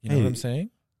 You know Hey. what I'm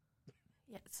saying?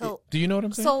 Yeah. So, Do you know what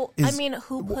I'm saying? Is-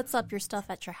 who puts up your stuff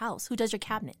at your house? Who does your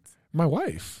cabinets? My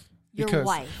wife. Your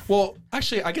wife. Well,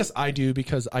 actually, I guess I do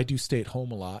because I do stay at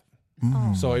home a lot.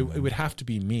 Mm. So it would have to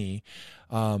be me.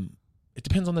 It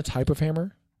depends on the type of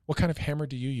hammer. What kind of hammer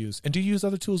do you use? And do you use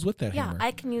other tools with that Yeah, hammer?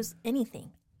 I can use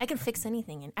anything. I can fix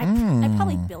anything, and I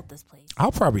probably built this place.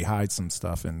 I'll probably hide some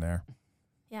stuff in there.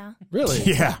 Yeah. Really?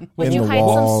 Yeah. Would in you the hide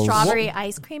walls. some strawberry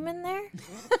ice cream in there?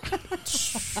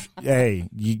 Hey,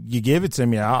 you give it to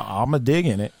me. I'm a dig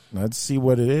in it. Let's see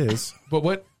what it is. But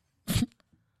what?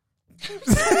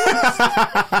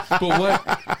 But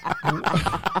what?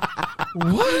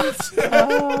 What?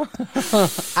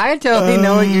 I totally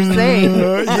know what you're saying.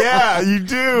 Yeah, you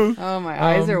do. Oh, my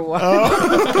eyes are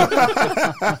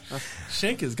wide.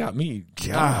 Shank has got me.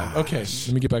 God. Okay,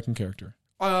 let me get back in character.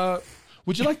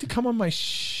 Would you like to come on my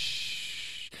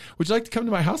Would you like to come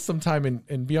to my house sometime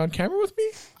and be on camera with me?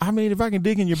 I mean, if I can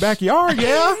dig in your backyard,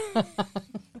 yeah.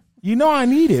 You know I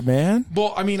need it, man.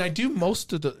 Well, I mean, I do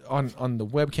most of the on the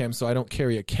webcam, so I don't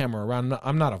carry a camera around.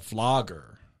 I'm not a vlogger.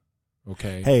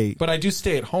 Okay. Hey. But I do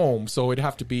stay at home, so it'd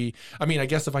have to be. I mean, I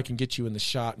guess if I can get you in the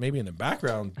shot, maybe in the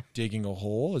background, digging a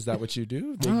hole. Is that what you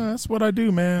do? That's what I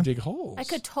do, man. Dig holes. I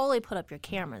could totally put up your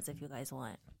cameras if you guys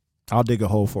want. I'll dig a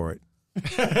hole for it.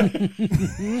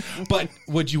 But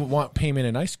would you want payment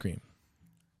in ice cream?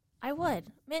 I would.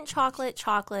 Mint chocolate,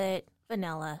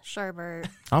 vanilla, sherbet.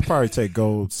 I'll probably take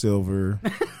gold, silver,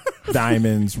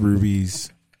 diamonds,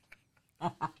 rubies.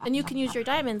 And you can use your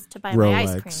diamonds to buy my ice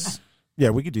cream. Rolex. Yeah,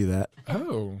 we could do that.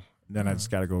 Oh. Then I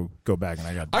just got to go back and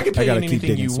I can pay gotta you keep anything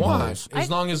digging you some want holes. as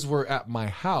long as we're at my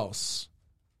house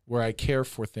where I care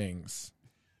for things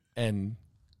and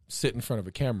sit in front of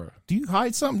a camera. Do you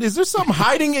hide something? Is there something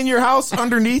hiding in your house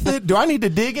underneath it? Do I need to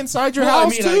dig inside your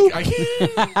house too?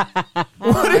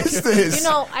 What is this? You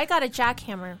know, I got a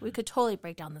jackhammer. We could totally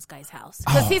break down this guy's house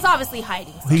because he's obviously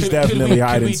hiding something. He's definitely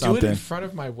hiding could we something. do it in front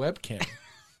of my webcam?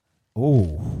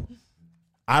 Oh,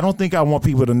 I don't think I want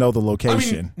people to know the I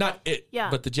location. mean, not it, Yeah.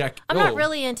 but the jack. I'm not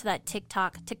really into that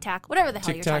TikTok, whatever the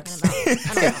hell you're talking about.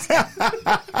 I don't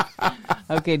know.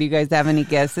 Okay, do you guys have any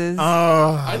guesses?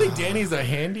 I think Danny's a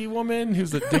handy woman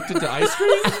who's addicted to ice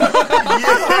cream.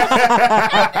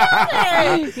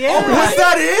 Was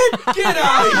that it? Get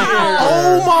out of here!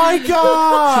 Oh my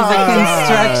god! She's a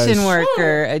construction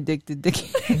worker addicted to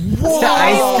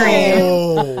ice cream.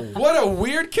 Oh, What a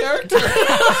weird character.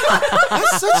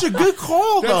 that's such a good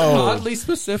call, That's though. oddly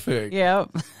specific. Yep.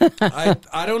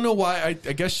 I don't know why.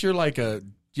 I guess you're like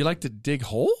you like to dig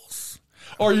holes,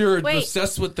 or you're Wait.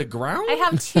 obsessed with the ground. I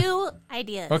have two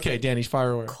ideas. Okay, Danny,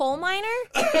 fire away. Coal miner?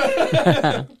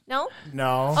 No?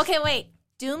 No. Okay, wait.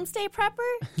 Doomsday prepper?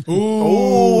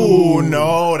 Oh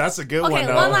no, that's a good one. Okay,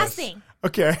 Though. one last thing.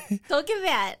 Okay. Don't give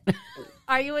that.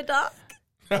 Are you a dog?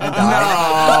 Oh,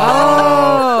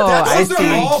 That's Those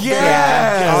are all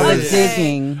yeah. all the Yes.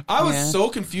 digging. I was Yeah. so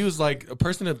confused. Like a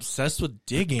person obsessed with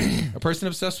digging, a person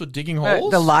obsessed with digging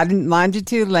holes. The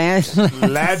longitude land.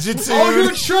 Latitude. Oh,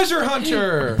 you're a treasure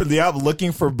hunter. Yep,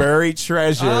 looking for buried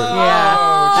treasure. Oh,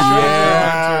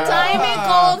 diamond,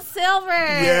 gold, silver.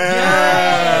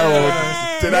 Yeah.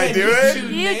 Did I do it? You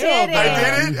nailed did it. I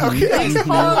did it? Okay. You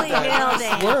totally nailed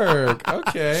it. Work.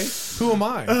 Okay. Who am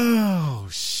I? Oh,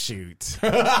 shoot.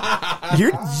 You're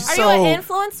Are so, you an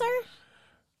influencer?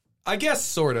 I guess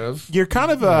sort of. you're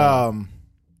kind of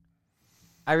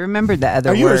I remember the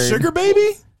other are you word. a sugar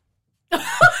baby? No,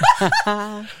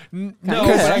 but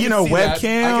I you can know, see that. I webcam.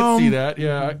 can see that.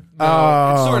 Yeah.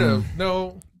 No, it's sort of.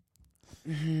 No.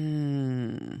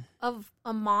 Of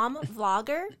a mom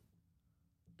vlogger?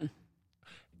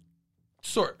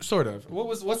 Sort of.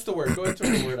 What's the word? Go ahead and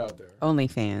throw the word out there.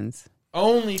 OnlyFans.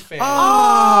 OnlyFans.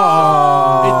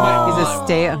 Oh. He's a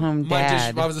stay-at-home I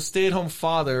dad. was a stay-at-home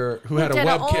father who had a did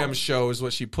a webcam show, is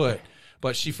what she put,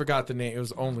 but she forgot the name. It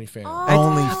was OnlyFans.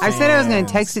 OnlyFans. I said I was going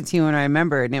to text it to you when I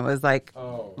remembered, and it was like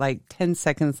Oh. 10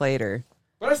 seconds later.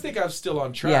 But I think I'm still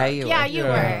on track. Yeah, you Yeah, were. you Yeah,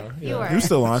 were. yeah. You were. You're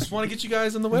still on. Just want to get you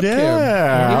guys on the webcam.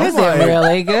 Yeah. You I'm guys are like,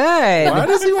 really good. why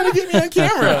does he want to get me on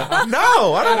camera?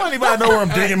 No, I don't want anybody to know where I'm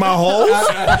digging my holes.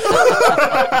 At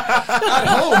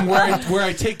home, where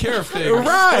I take care of things.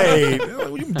 Right.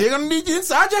 You dig underneath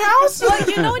inside your house? Well,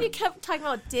 you know when you kept talking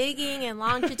about digging and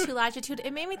longitude, latitude,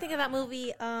 it made me think of that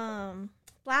movie,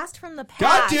 Blast from the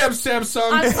Past. Goddamn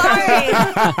Samsung. I'm sorry.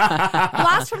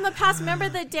 Blast from the Past. Remember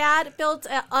the dad built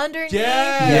underneath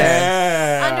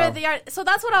Yes. under the yard. So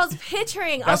that's what I was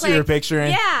picturing. I That's was what you were like, picturing?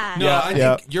 Yeah. No, Yeah, I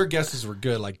yeah. think your guesses were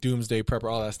good, like Doomsday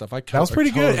Prepper, all that stuff. That was pretty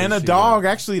good. And a see dog, that.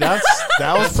 actually, that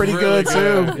was pretty Really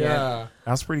good, too. Yeah.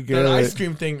 That's pretty That good. ice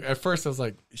cream thing, at first I was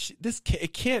like,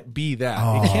 it can't be that.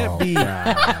 It can't be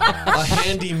a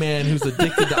handyman who's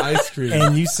addicted to ice cream.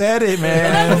 And you said it,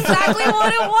 man. That's exactly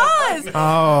what it was.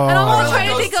 Oh. And I'm all trying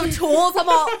to think of tools. I'm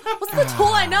all, what's the tool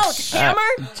I know? Hammer?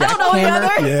 I don't know any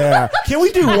jackhammer? other. Yeah. Can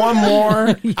we do one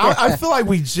more? I feel like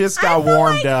we just got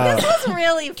warmed up. This was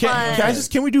really fun.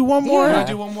 Can we do one more? Can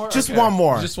we do one more? Just Okay. one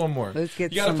more. Just one more. Let's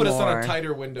get You gotta some put us on more. a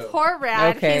tighter window. Poor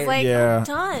Rad. Okay. He's like, Yeah.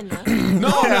 I'm done. No,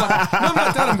 I'm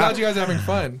not done. I'm glad you guys are having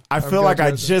fun. I I'm feel glad like you I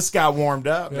guys are- just got warmed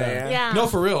up, man. Yeah. No,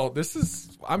 for real. This is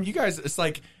you guys. It's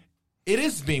like it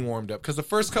is being warmed up because the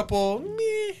first couple,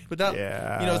 meh, but that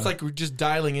Yeah. it's like we're just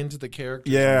dialing into the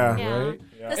characters. Yeah. Yeah. Right.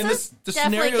 This And is the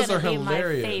definitely scenarios gonna are be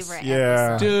hilarious. My favorite Yeah.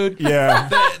 episode. Dude. Yeah.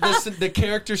 The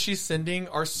characters she's sending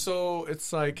are so.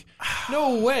 It's like,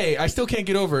 no way. I still can't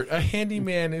get over it. A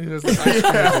handyman who has an ice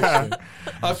cream addiction.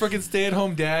 A freaking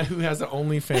stay-at-home dad who has an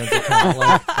OnlyFans account.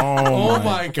 Like, Oh,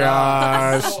 my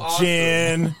God. gosh. So awesome.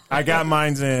 Jen, I got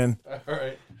mine's in. all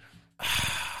right.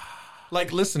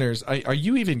 Like listeners, are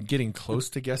you even getting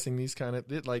close to guessing these kind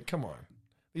of? Like, come on,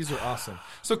 these are awesome.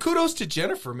 So kudos to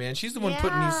Jennifer, man. She's the one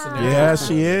putting these Yeah. scenarios. Yeah,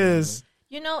 she is.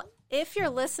 You know, if your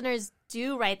listeners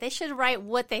do write, they should write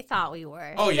what they thought we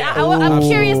were. Oh, yeah. I'm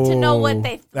curious to know what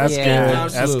they. That's Yeah. good.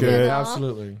 Absolutely. That's good.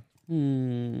 Absolutely.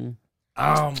 Hmm.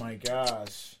 Oh my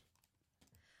gosh.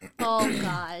 Oh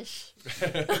gosh.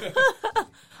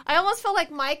 I almost feel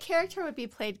like my character would be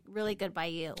played really good by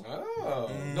you. Oh,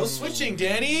 no switching,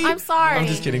 Danny. I'm sorry. I'm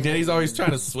just kidding. Danny's always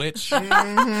trying to switch. Oh,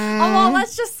 well,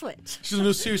 let's just switch. She's like,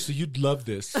 no, seriously, you'd love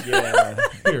this. Yeah.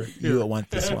 Here. You would want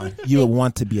this one. You would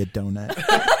want to be a donut.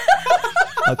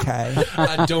 Okay.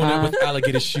 A donut with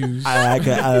alligator shoes. I like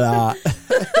it a lot.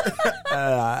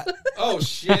 Oh,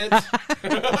 shit.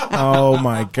 Oh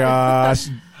my gosh.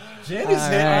 Jen is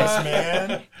hitting us,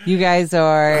 man. You guys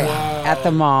are at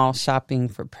the mall shopping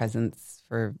for presents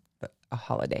for a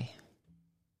holiday.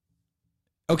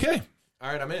 Okay.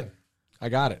 All right, I'm in. I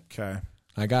got it. Okay.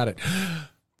 I got it.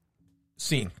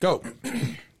 Scene. Go.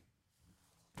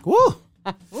 Woo.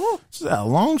 It's a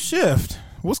long shift.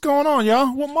 What's going on,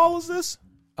 y'all? What mall is this?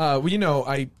 Well, you know,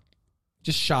 I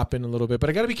just shopping a little bit, but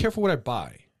I got to be careful what I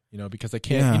buy. You know, because I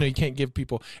can't, you can't give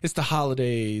people, it's the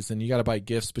holidays and you got to buy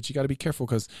gifts, but you got to be careful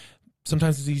because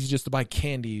sometimes it's easy just to buy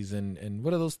candies and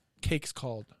what are those cakes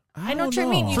called? I know what you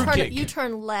mean. Fruitcake. You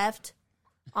turn left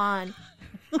on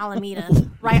Alameda,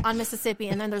 right on Mississippi,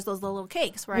 and then there's those little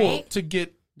cakes, right? Well, to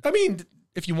get, I mean,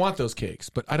 if you want those cakes,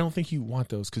 but I don't think you want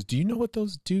those because do you know what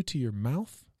those do to your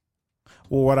mouth?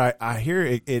 Well, what I hear,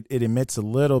 it emits a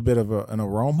little bit of an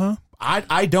aroma.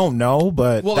 I don't know,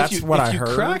 but that's what I heard. If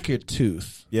you crack your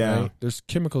tooth, Yeah. right, there's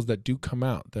chemicals that do come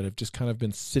out that have just kind of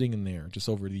been sitting in there just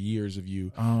over the years of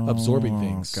you absorbing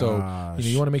things. Gosh. So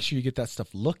you want to make sure you get that stuff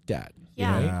looked at.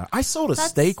 Yeah. Right? Yeah. I sold a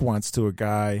steak once to a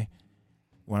guy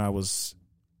when I was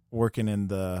working in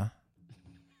the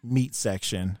meat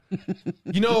section.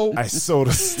 You know, I sold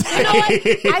a steak. You know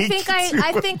what?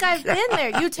 I think I've been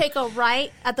there. You take a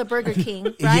right at the Burger King,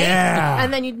 right? Yeah.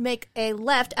 And then you make a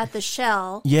left at the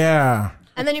Shell. Yeah.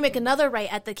 And then you make another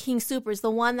right at the King Supers, the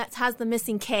one that has the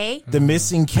missing K. The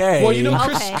missing K. well, you know,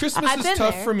 Okay. Christmas I've is been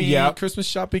tough there. for me. Yep. Christmas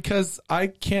shop because I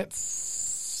can't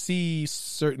see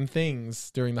certain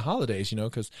things during the holidays. You know,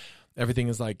 because everything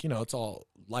is like, you know, it's all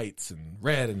lights and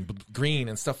red and green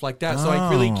and stuff like that. So I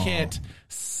really can't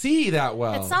see that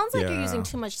well. It sounds like Yeah. you're using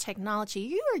too much technology.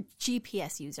 You're a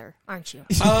GPS user, aren't you?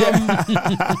 Um,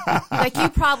 Like you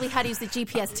probably had to use the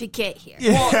GPS to get here.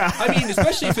 Well, I mean,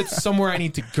 especially if it's somewhere I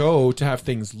need to go to have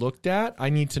things looked at, I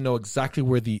need to know exactly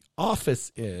where the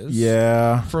office is.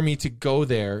 Yeah. For me to go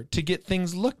there to get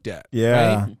things looked at.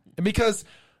 Yeah. Right? And because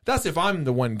that's if I'm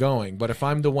the one going, but if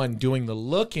I'm the one doing the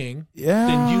looking, Yeah.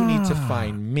 then you need to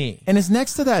find me. And it's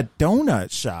next to that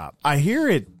donut shop. I hear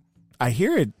it.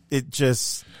 It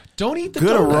just Don't eat the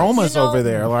good donuts. aromas You know, over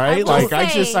there, right? I will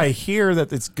Like say- I hear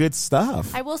that it's good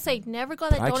stuff. I will say, never go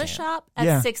to the I donut can't. shop at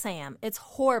Yeah. 6 a.m. It's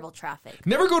horrible traffic.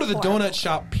 Never go to the Horrible. donut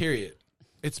shop, period.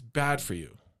 It's bad for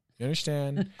you. You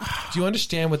understand? Do you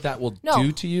understand what that will No,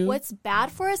 do to you? what's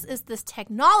bad for us is this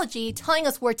technology telling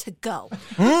us where to go.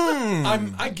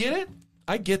 I get it.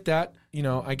 I get that. You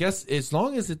know, I guess as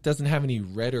long as it doesn't have any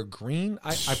red or green,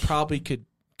 I probably could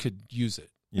use it.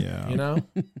 Yeah. You know?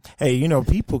 Hey, you know,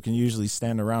 people can usually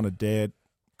stand around a dead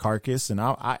carcass, and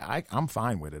I'm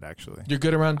fine with it, actually. You're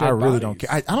good around dead I really bodies. don't care.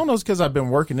 I don't know. It's because I've been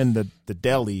working in the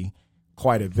deli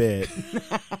quite a bit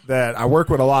that I work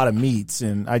with a lot of meats,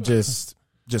 and I just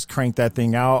crank that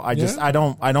thing out. I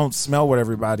don't smell what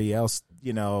everybody else,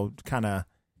 you know, kind of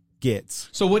gets.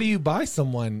 So what do you buy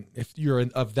someone if you're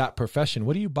of that profession?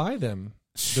 What do you buy them?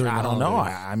 during I the don't know.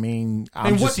 holidays? I mean,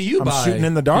 I'm What do you I'm buy shooting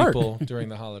in the dark. people during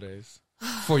the holidays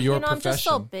for your I'm profession? just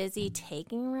so busy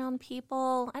taking around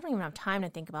people. I don't even have time to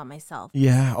think about myself.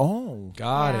 Yeah. Oh.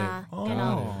 Got Yeah, it. you Got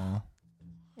know.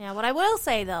 Yeah, what I will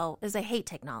say, though, is I hate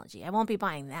technology. I won't be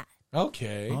buying that. it.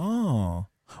 Okay. Oh.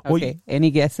 Well, Okay.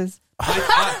 Any guesses?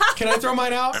 Can I throw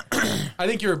mine out? I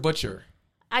think you're a butcher,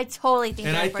 I totally think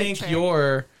and you're I a think butcher.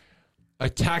 you're a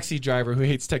taxi driver who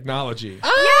hates technology.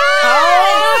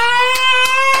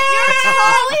 You're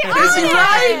totally Is he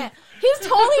right? He's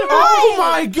totally right. Oh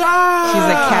my God. She's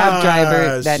a cab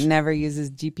driver that never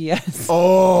uses GPS.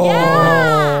 Oh.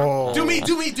 Yeah. Do me.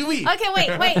 Okay,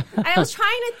 wait. I was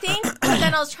trying to think, but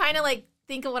then I was trying to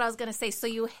think of what I was going to say. So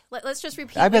let's just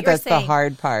repeat. I what bet you were that's the saying.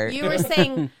 hard part. You were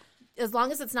saying as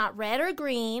long as it's not red or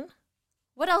green.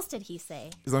 What else did he say?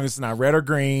 As long as it's not red or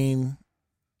green,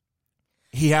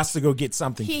 he has to go get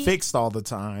something He- fixed all the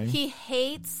time. He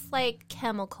hates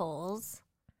chemicals,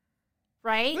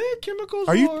 right? Chemicals.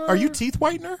 Are you teeth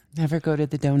whitener? Never go to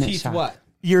the donut teeth? shop. What?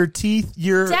 Your teeth.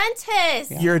 You're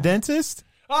Dentist. a dentist.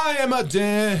 I am a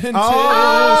dentist.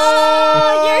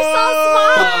 Oh, you're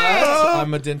so smart.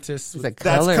 I'm a dentist. He's a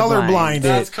That's colorblind. colorblind.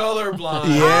 That's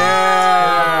colorblind.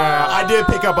 Yeah, I did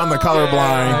pick up on the colorblind.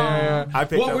 Yeah. I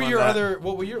picked What up were on your that. other?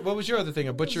 What was your other thing?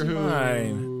 A butcher who?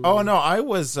 Mine. Oh no, I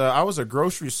was a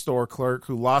grocery store clerk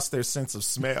who lost their sense of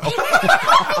smell.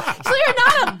 So you're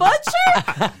not a butcher?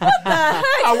 What the heck?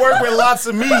 I work with lots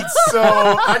of meats, so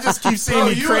I just keep seeing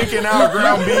me cranking out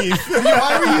ground beef.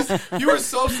 Why were you were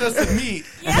so obsessed with meat.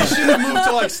 You should have moved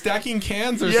to like stacking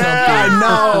cans or Yeah, something. I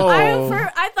know.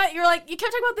 I thought you were like, you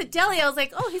kept talking about the deli. I was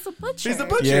like, oh, he's a butcher. He's a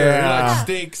butcher. Yeah. Like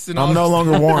steaks and all. I'm no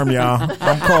longer warm, y'all.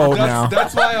 I'm cold now.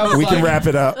 That's why I was We like, can wrap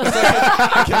it up.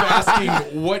 I kept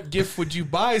asking, what gift would you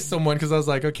buy someone? Because I was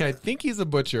like, okay, I think he's a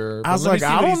butcher. I was but let me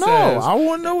like, see I what he don't know. says. I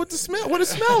want to know what it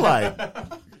smell like.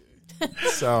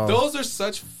 So Those are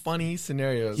such funny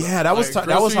scenarios. Yeah, that was Like,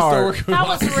 that was grocery store hard. worker who That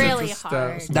lost was his really sense of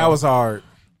hard. smell. That was hard.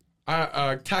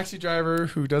 A taxi driver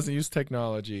who doesn't use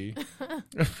technology.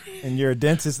 And you're a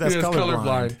dentist that's Who is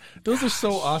colorblind. Those are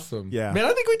so awesome. Yeah. Man,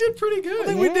 I think we did pretty good. I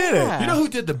think we did it. You know who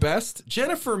did the best?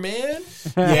 Jennifer, man.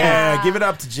 Yeah, give it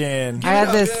up to Jen. I had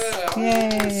this.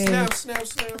 Yeah. Yay. Snap, snap,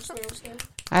 snap, snap, snap.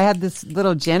 I had this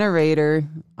little generator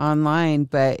online,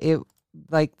 but it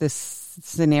like the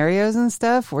scenarios and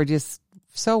stuff were just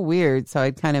so weird. So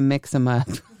I'd kind of mix them up.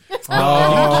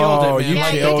 Oh, you killed it, man. you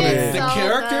Like, killed did it. The so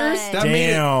characters good. that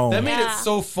Damn. made it Yeah.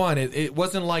 so fun. It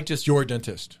wasn't like just your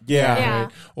dentist, Yeah. Yeah.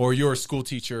 or your school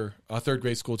teacher, a third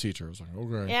grade school teacher. I was like,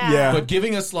 okay, Yeah. Yeah. but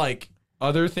giving us like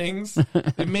other things,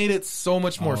 it made it so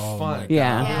much more fun.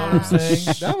 Yeah. You know what I'm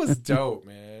saying? That was dope,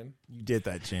 man. You did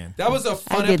that, Jen. That was a I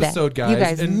fun did episode, that. guys. You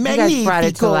guys, and, you guys brought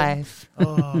it to Magnifico. life.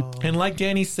 and like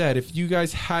Danny said, if you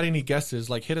guys had any guesses,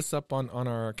 like hit us up on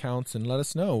our accounts and let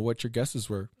us know what your guesses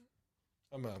were.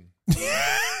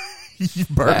 You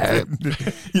burped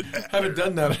it. Haven't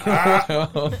done that in a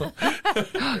while.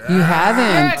 You You're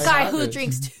haven't. a guy who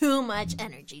drinks too much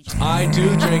energy drink. I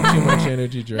do drink too much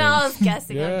energy drinks. No, I was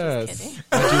guessing. I'm Yes. just kidding.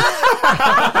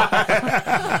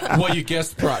 Well, you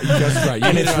guessed right. You guessed right. You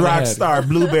And hit it's it on the head. Rockstar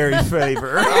blueberry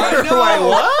flavor. I know. Like,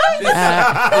 what?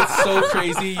 It's so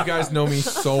crazy. You guys know me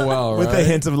so well, right? With a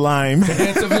hint of lime.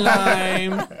 Hint of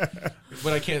lime.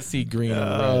 But I can't see green and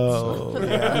red. So. Oh,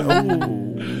 yeah.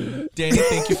 Ooh. Danny,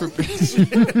 thank you for...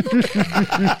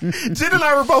 Jen and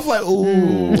I were both like,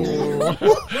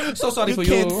 ooh. So sorry for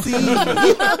Can't you. see.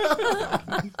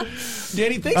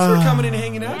 Danny, thanks for coming and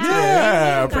hanging out today.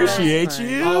 Yeah, appreciate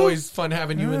you. Always fun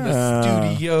having you in the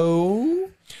studio.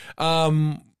 I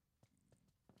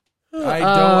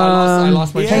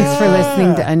lost my Thanks for Yeah.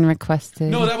 listening to Unrequested.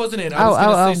 No, that wasn't it. I was going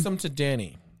to say something to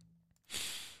Danny.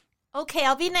 Okay,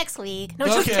 I'll be next week. No,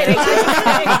 just Okay. kidding. Just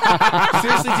kidding.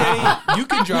 Seriously, Danny, you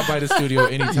can drop by the studio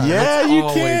anytime. Yeah, It's you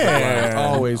always can. fun.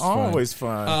 Always fun. Always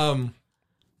fun.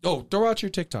 Throw out your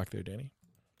TikTok there, Danny.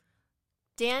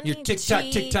 Danny Your tic-tac,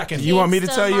 G tic-tac, and- You want me to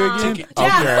tell you Gangsta again? Mom. Tick-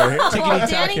 Yeah. Okay. Well, Tickety-tack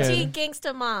Danny G and-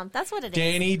 Gangsta Mom. That's what it is.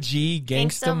 Danny G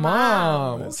Gangsta Gangsta Mom.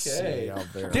 Mom. Let's Okay. see, I'll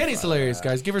verify Danny's hilarious, that.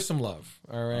 guys. Give her some love.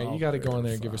 All right. I'll You got to go in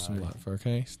there and give her some verify. love,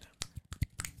 okay?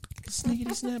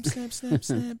 Sniggity snap, snap, snap,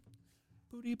 snap.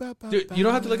 Booty bop, bop, Dude, you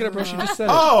don't have to look it up, Rush. You just said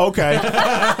it. Oh, okay.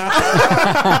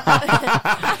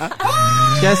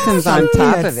 Justin's on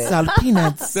top of it. Salt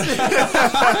peanuts.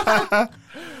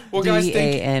 Well, guys,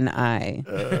 thank D-A-N-I.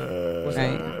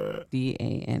 Right?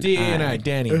 D-A-N-I. D-A-N-I,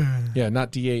 Danny. Yeah,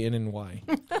 not D-A-N-N-Y.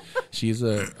 She's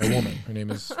a woman. Her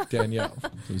name is Danielle. So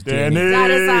it's Danny. That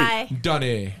is I.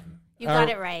 Danny. You got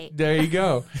it right. There you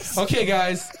go. Okay,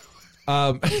 guys.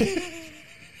 All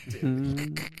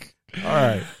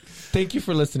right. Thank you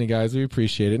for listening, guys. We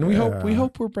appreciate it, and we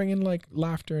hope we're bringing like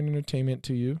laughter and entertainment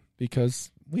to you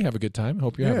because we have a good time.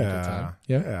 Hope you're having a good time.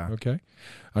 Yeah. Yeah. Okay.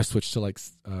 I switched to like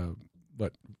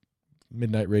what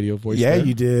midnight radio voice. Yeah, there.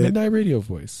 you did. Midnight radio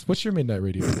voice. What's your midnight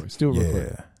radio voice? Do it real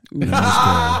quick.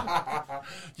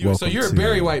 So you're a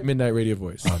Barry White midnight radio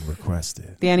voice.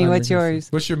 Unrequested. Danny, what's yours?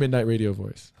 What's your midnight radio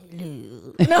voice?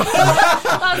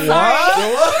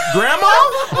 Grandma?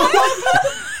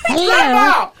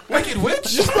 Hello. Wicked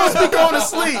Witch. You're supposed to be going to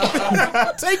sleep.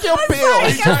 Take your Are you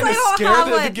pills. trying I to don't scare have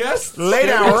the one. guests? Lay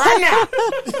down right now.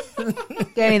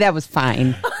 Danny, that was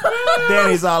fine.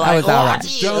 Danny's all That like, was all right.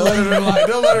 Don't let her lie.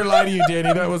 Don't let her lie to you,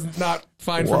 Danny. That was not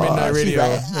fine for midnight She's radio.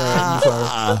 like, I'm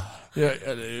sorry. Yeah.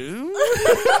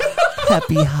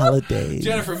 happy holidays.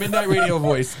 Jennifer, midnight radio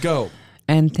voice, go.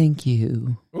 And thank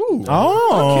you. Ooh.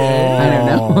 Oh. Okay. I don't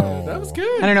know. That was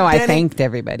good. I don't know. I thanked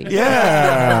everybody.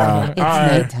 Yeah. It's All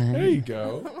right. nighttime. There you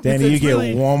go. Danny, It's you get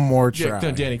really- one more Yeah, try.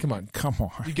 no, Danny, come on. Come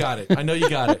on. You got it. I know you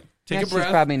got it. Take Yeah, a she's breath.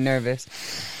 probably nervous.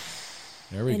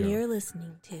 There we And go. you're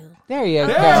listening to There you go.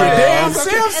 There it Damn is.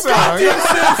 Simpson.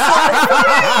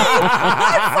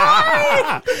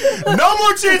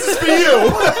 more chances for you.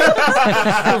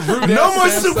 No more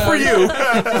soup for you.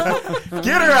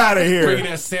 Get her out of here. Bringing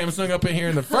that Samsung up in here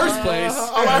in the first place.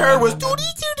 All I heard was doody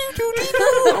doo doo doo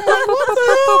doo. I'm like, what the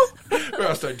hell? We're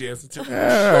all start dancing too.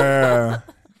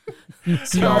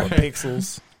 See all the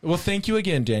pixels. Well, thank you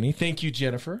again, Danny. Thank you,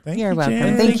 Jennifer. Thank You're you, welcome.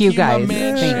 Jen. Thank you, my guys.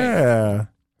 man, Thank- Yeah.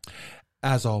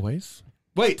 As always.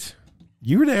 Wait.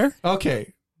 You were there.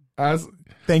 Okay.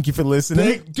 Thank you for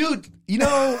listening. Dude, you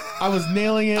know, I was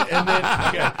nailing it, and then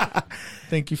okay.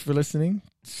 Thank you for listening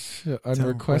to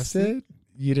Unrequested.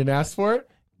 You didn't ask for it,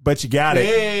 But you got it.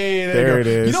 Hey, There you go. it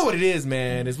is. You know what it is,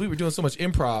 man? Is we were doing so much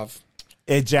improv.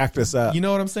 It jacked us up. You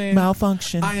know what I'm saying?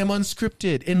 Malfunction. I am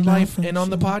unscripted in life and on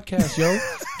the podcast, yo.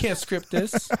 Can't script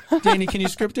this. Danny, can you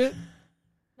script it?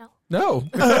 No.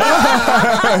 Get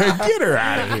her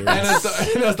out of here.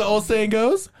 And as the old saying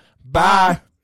goes, Bye.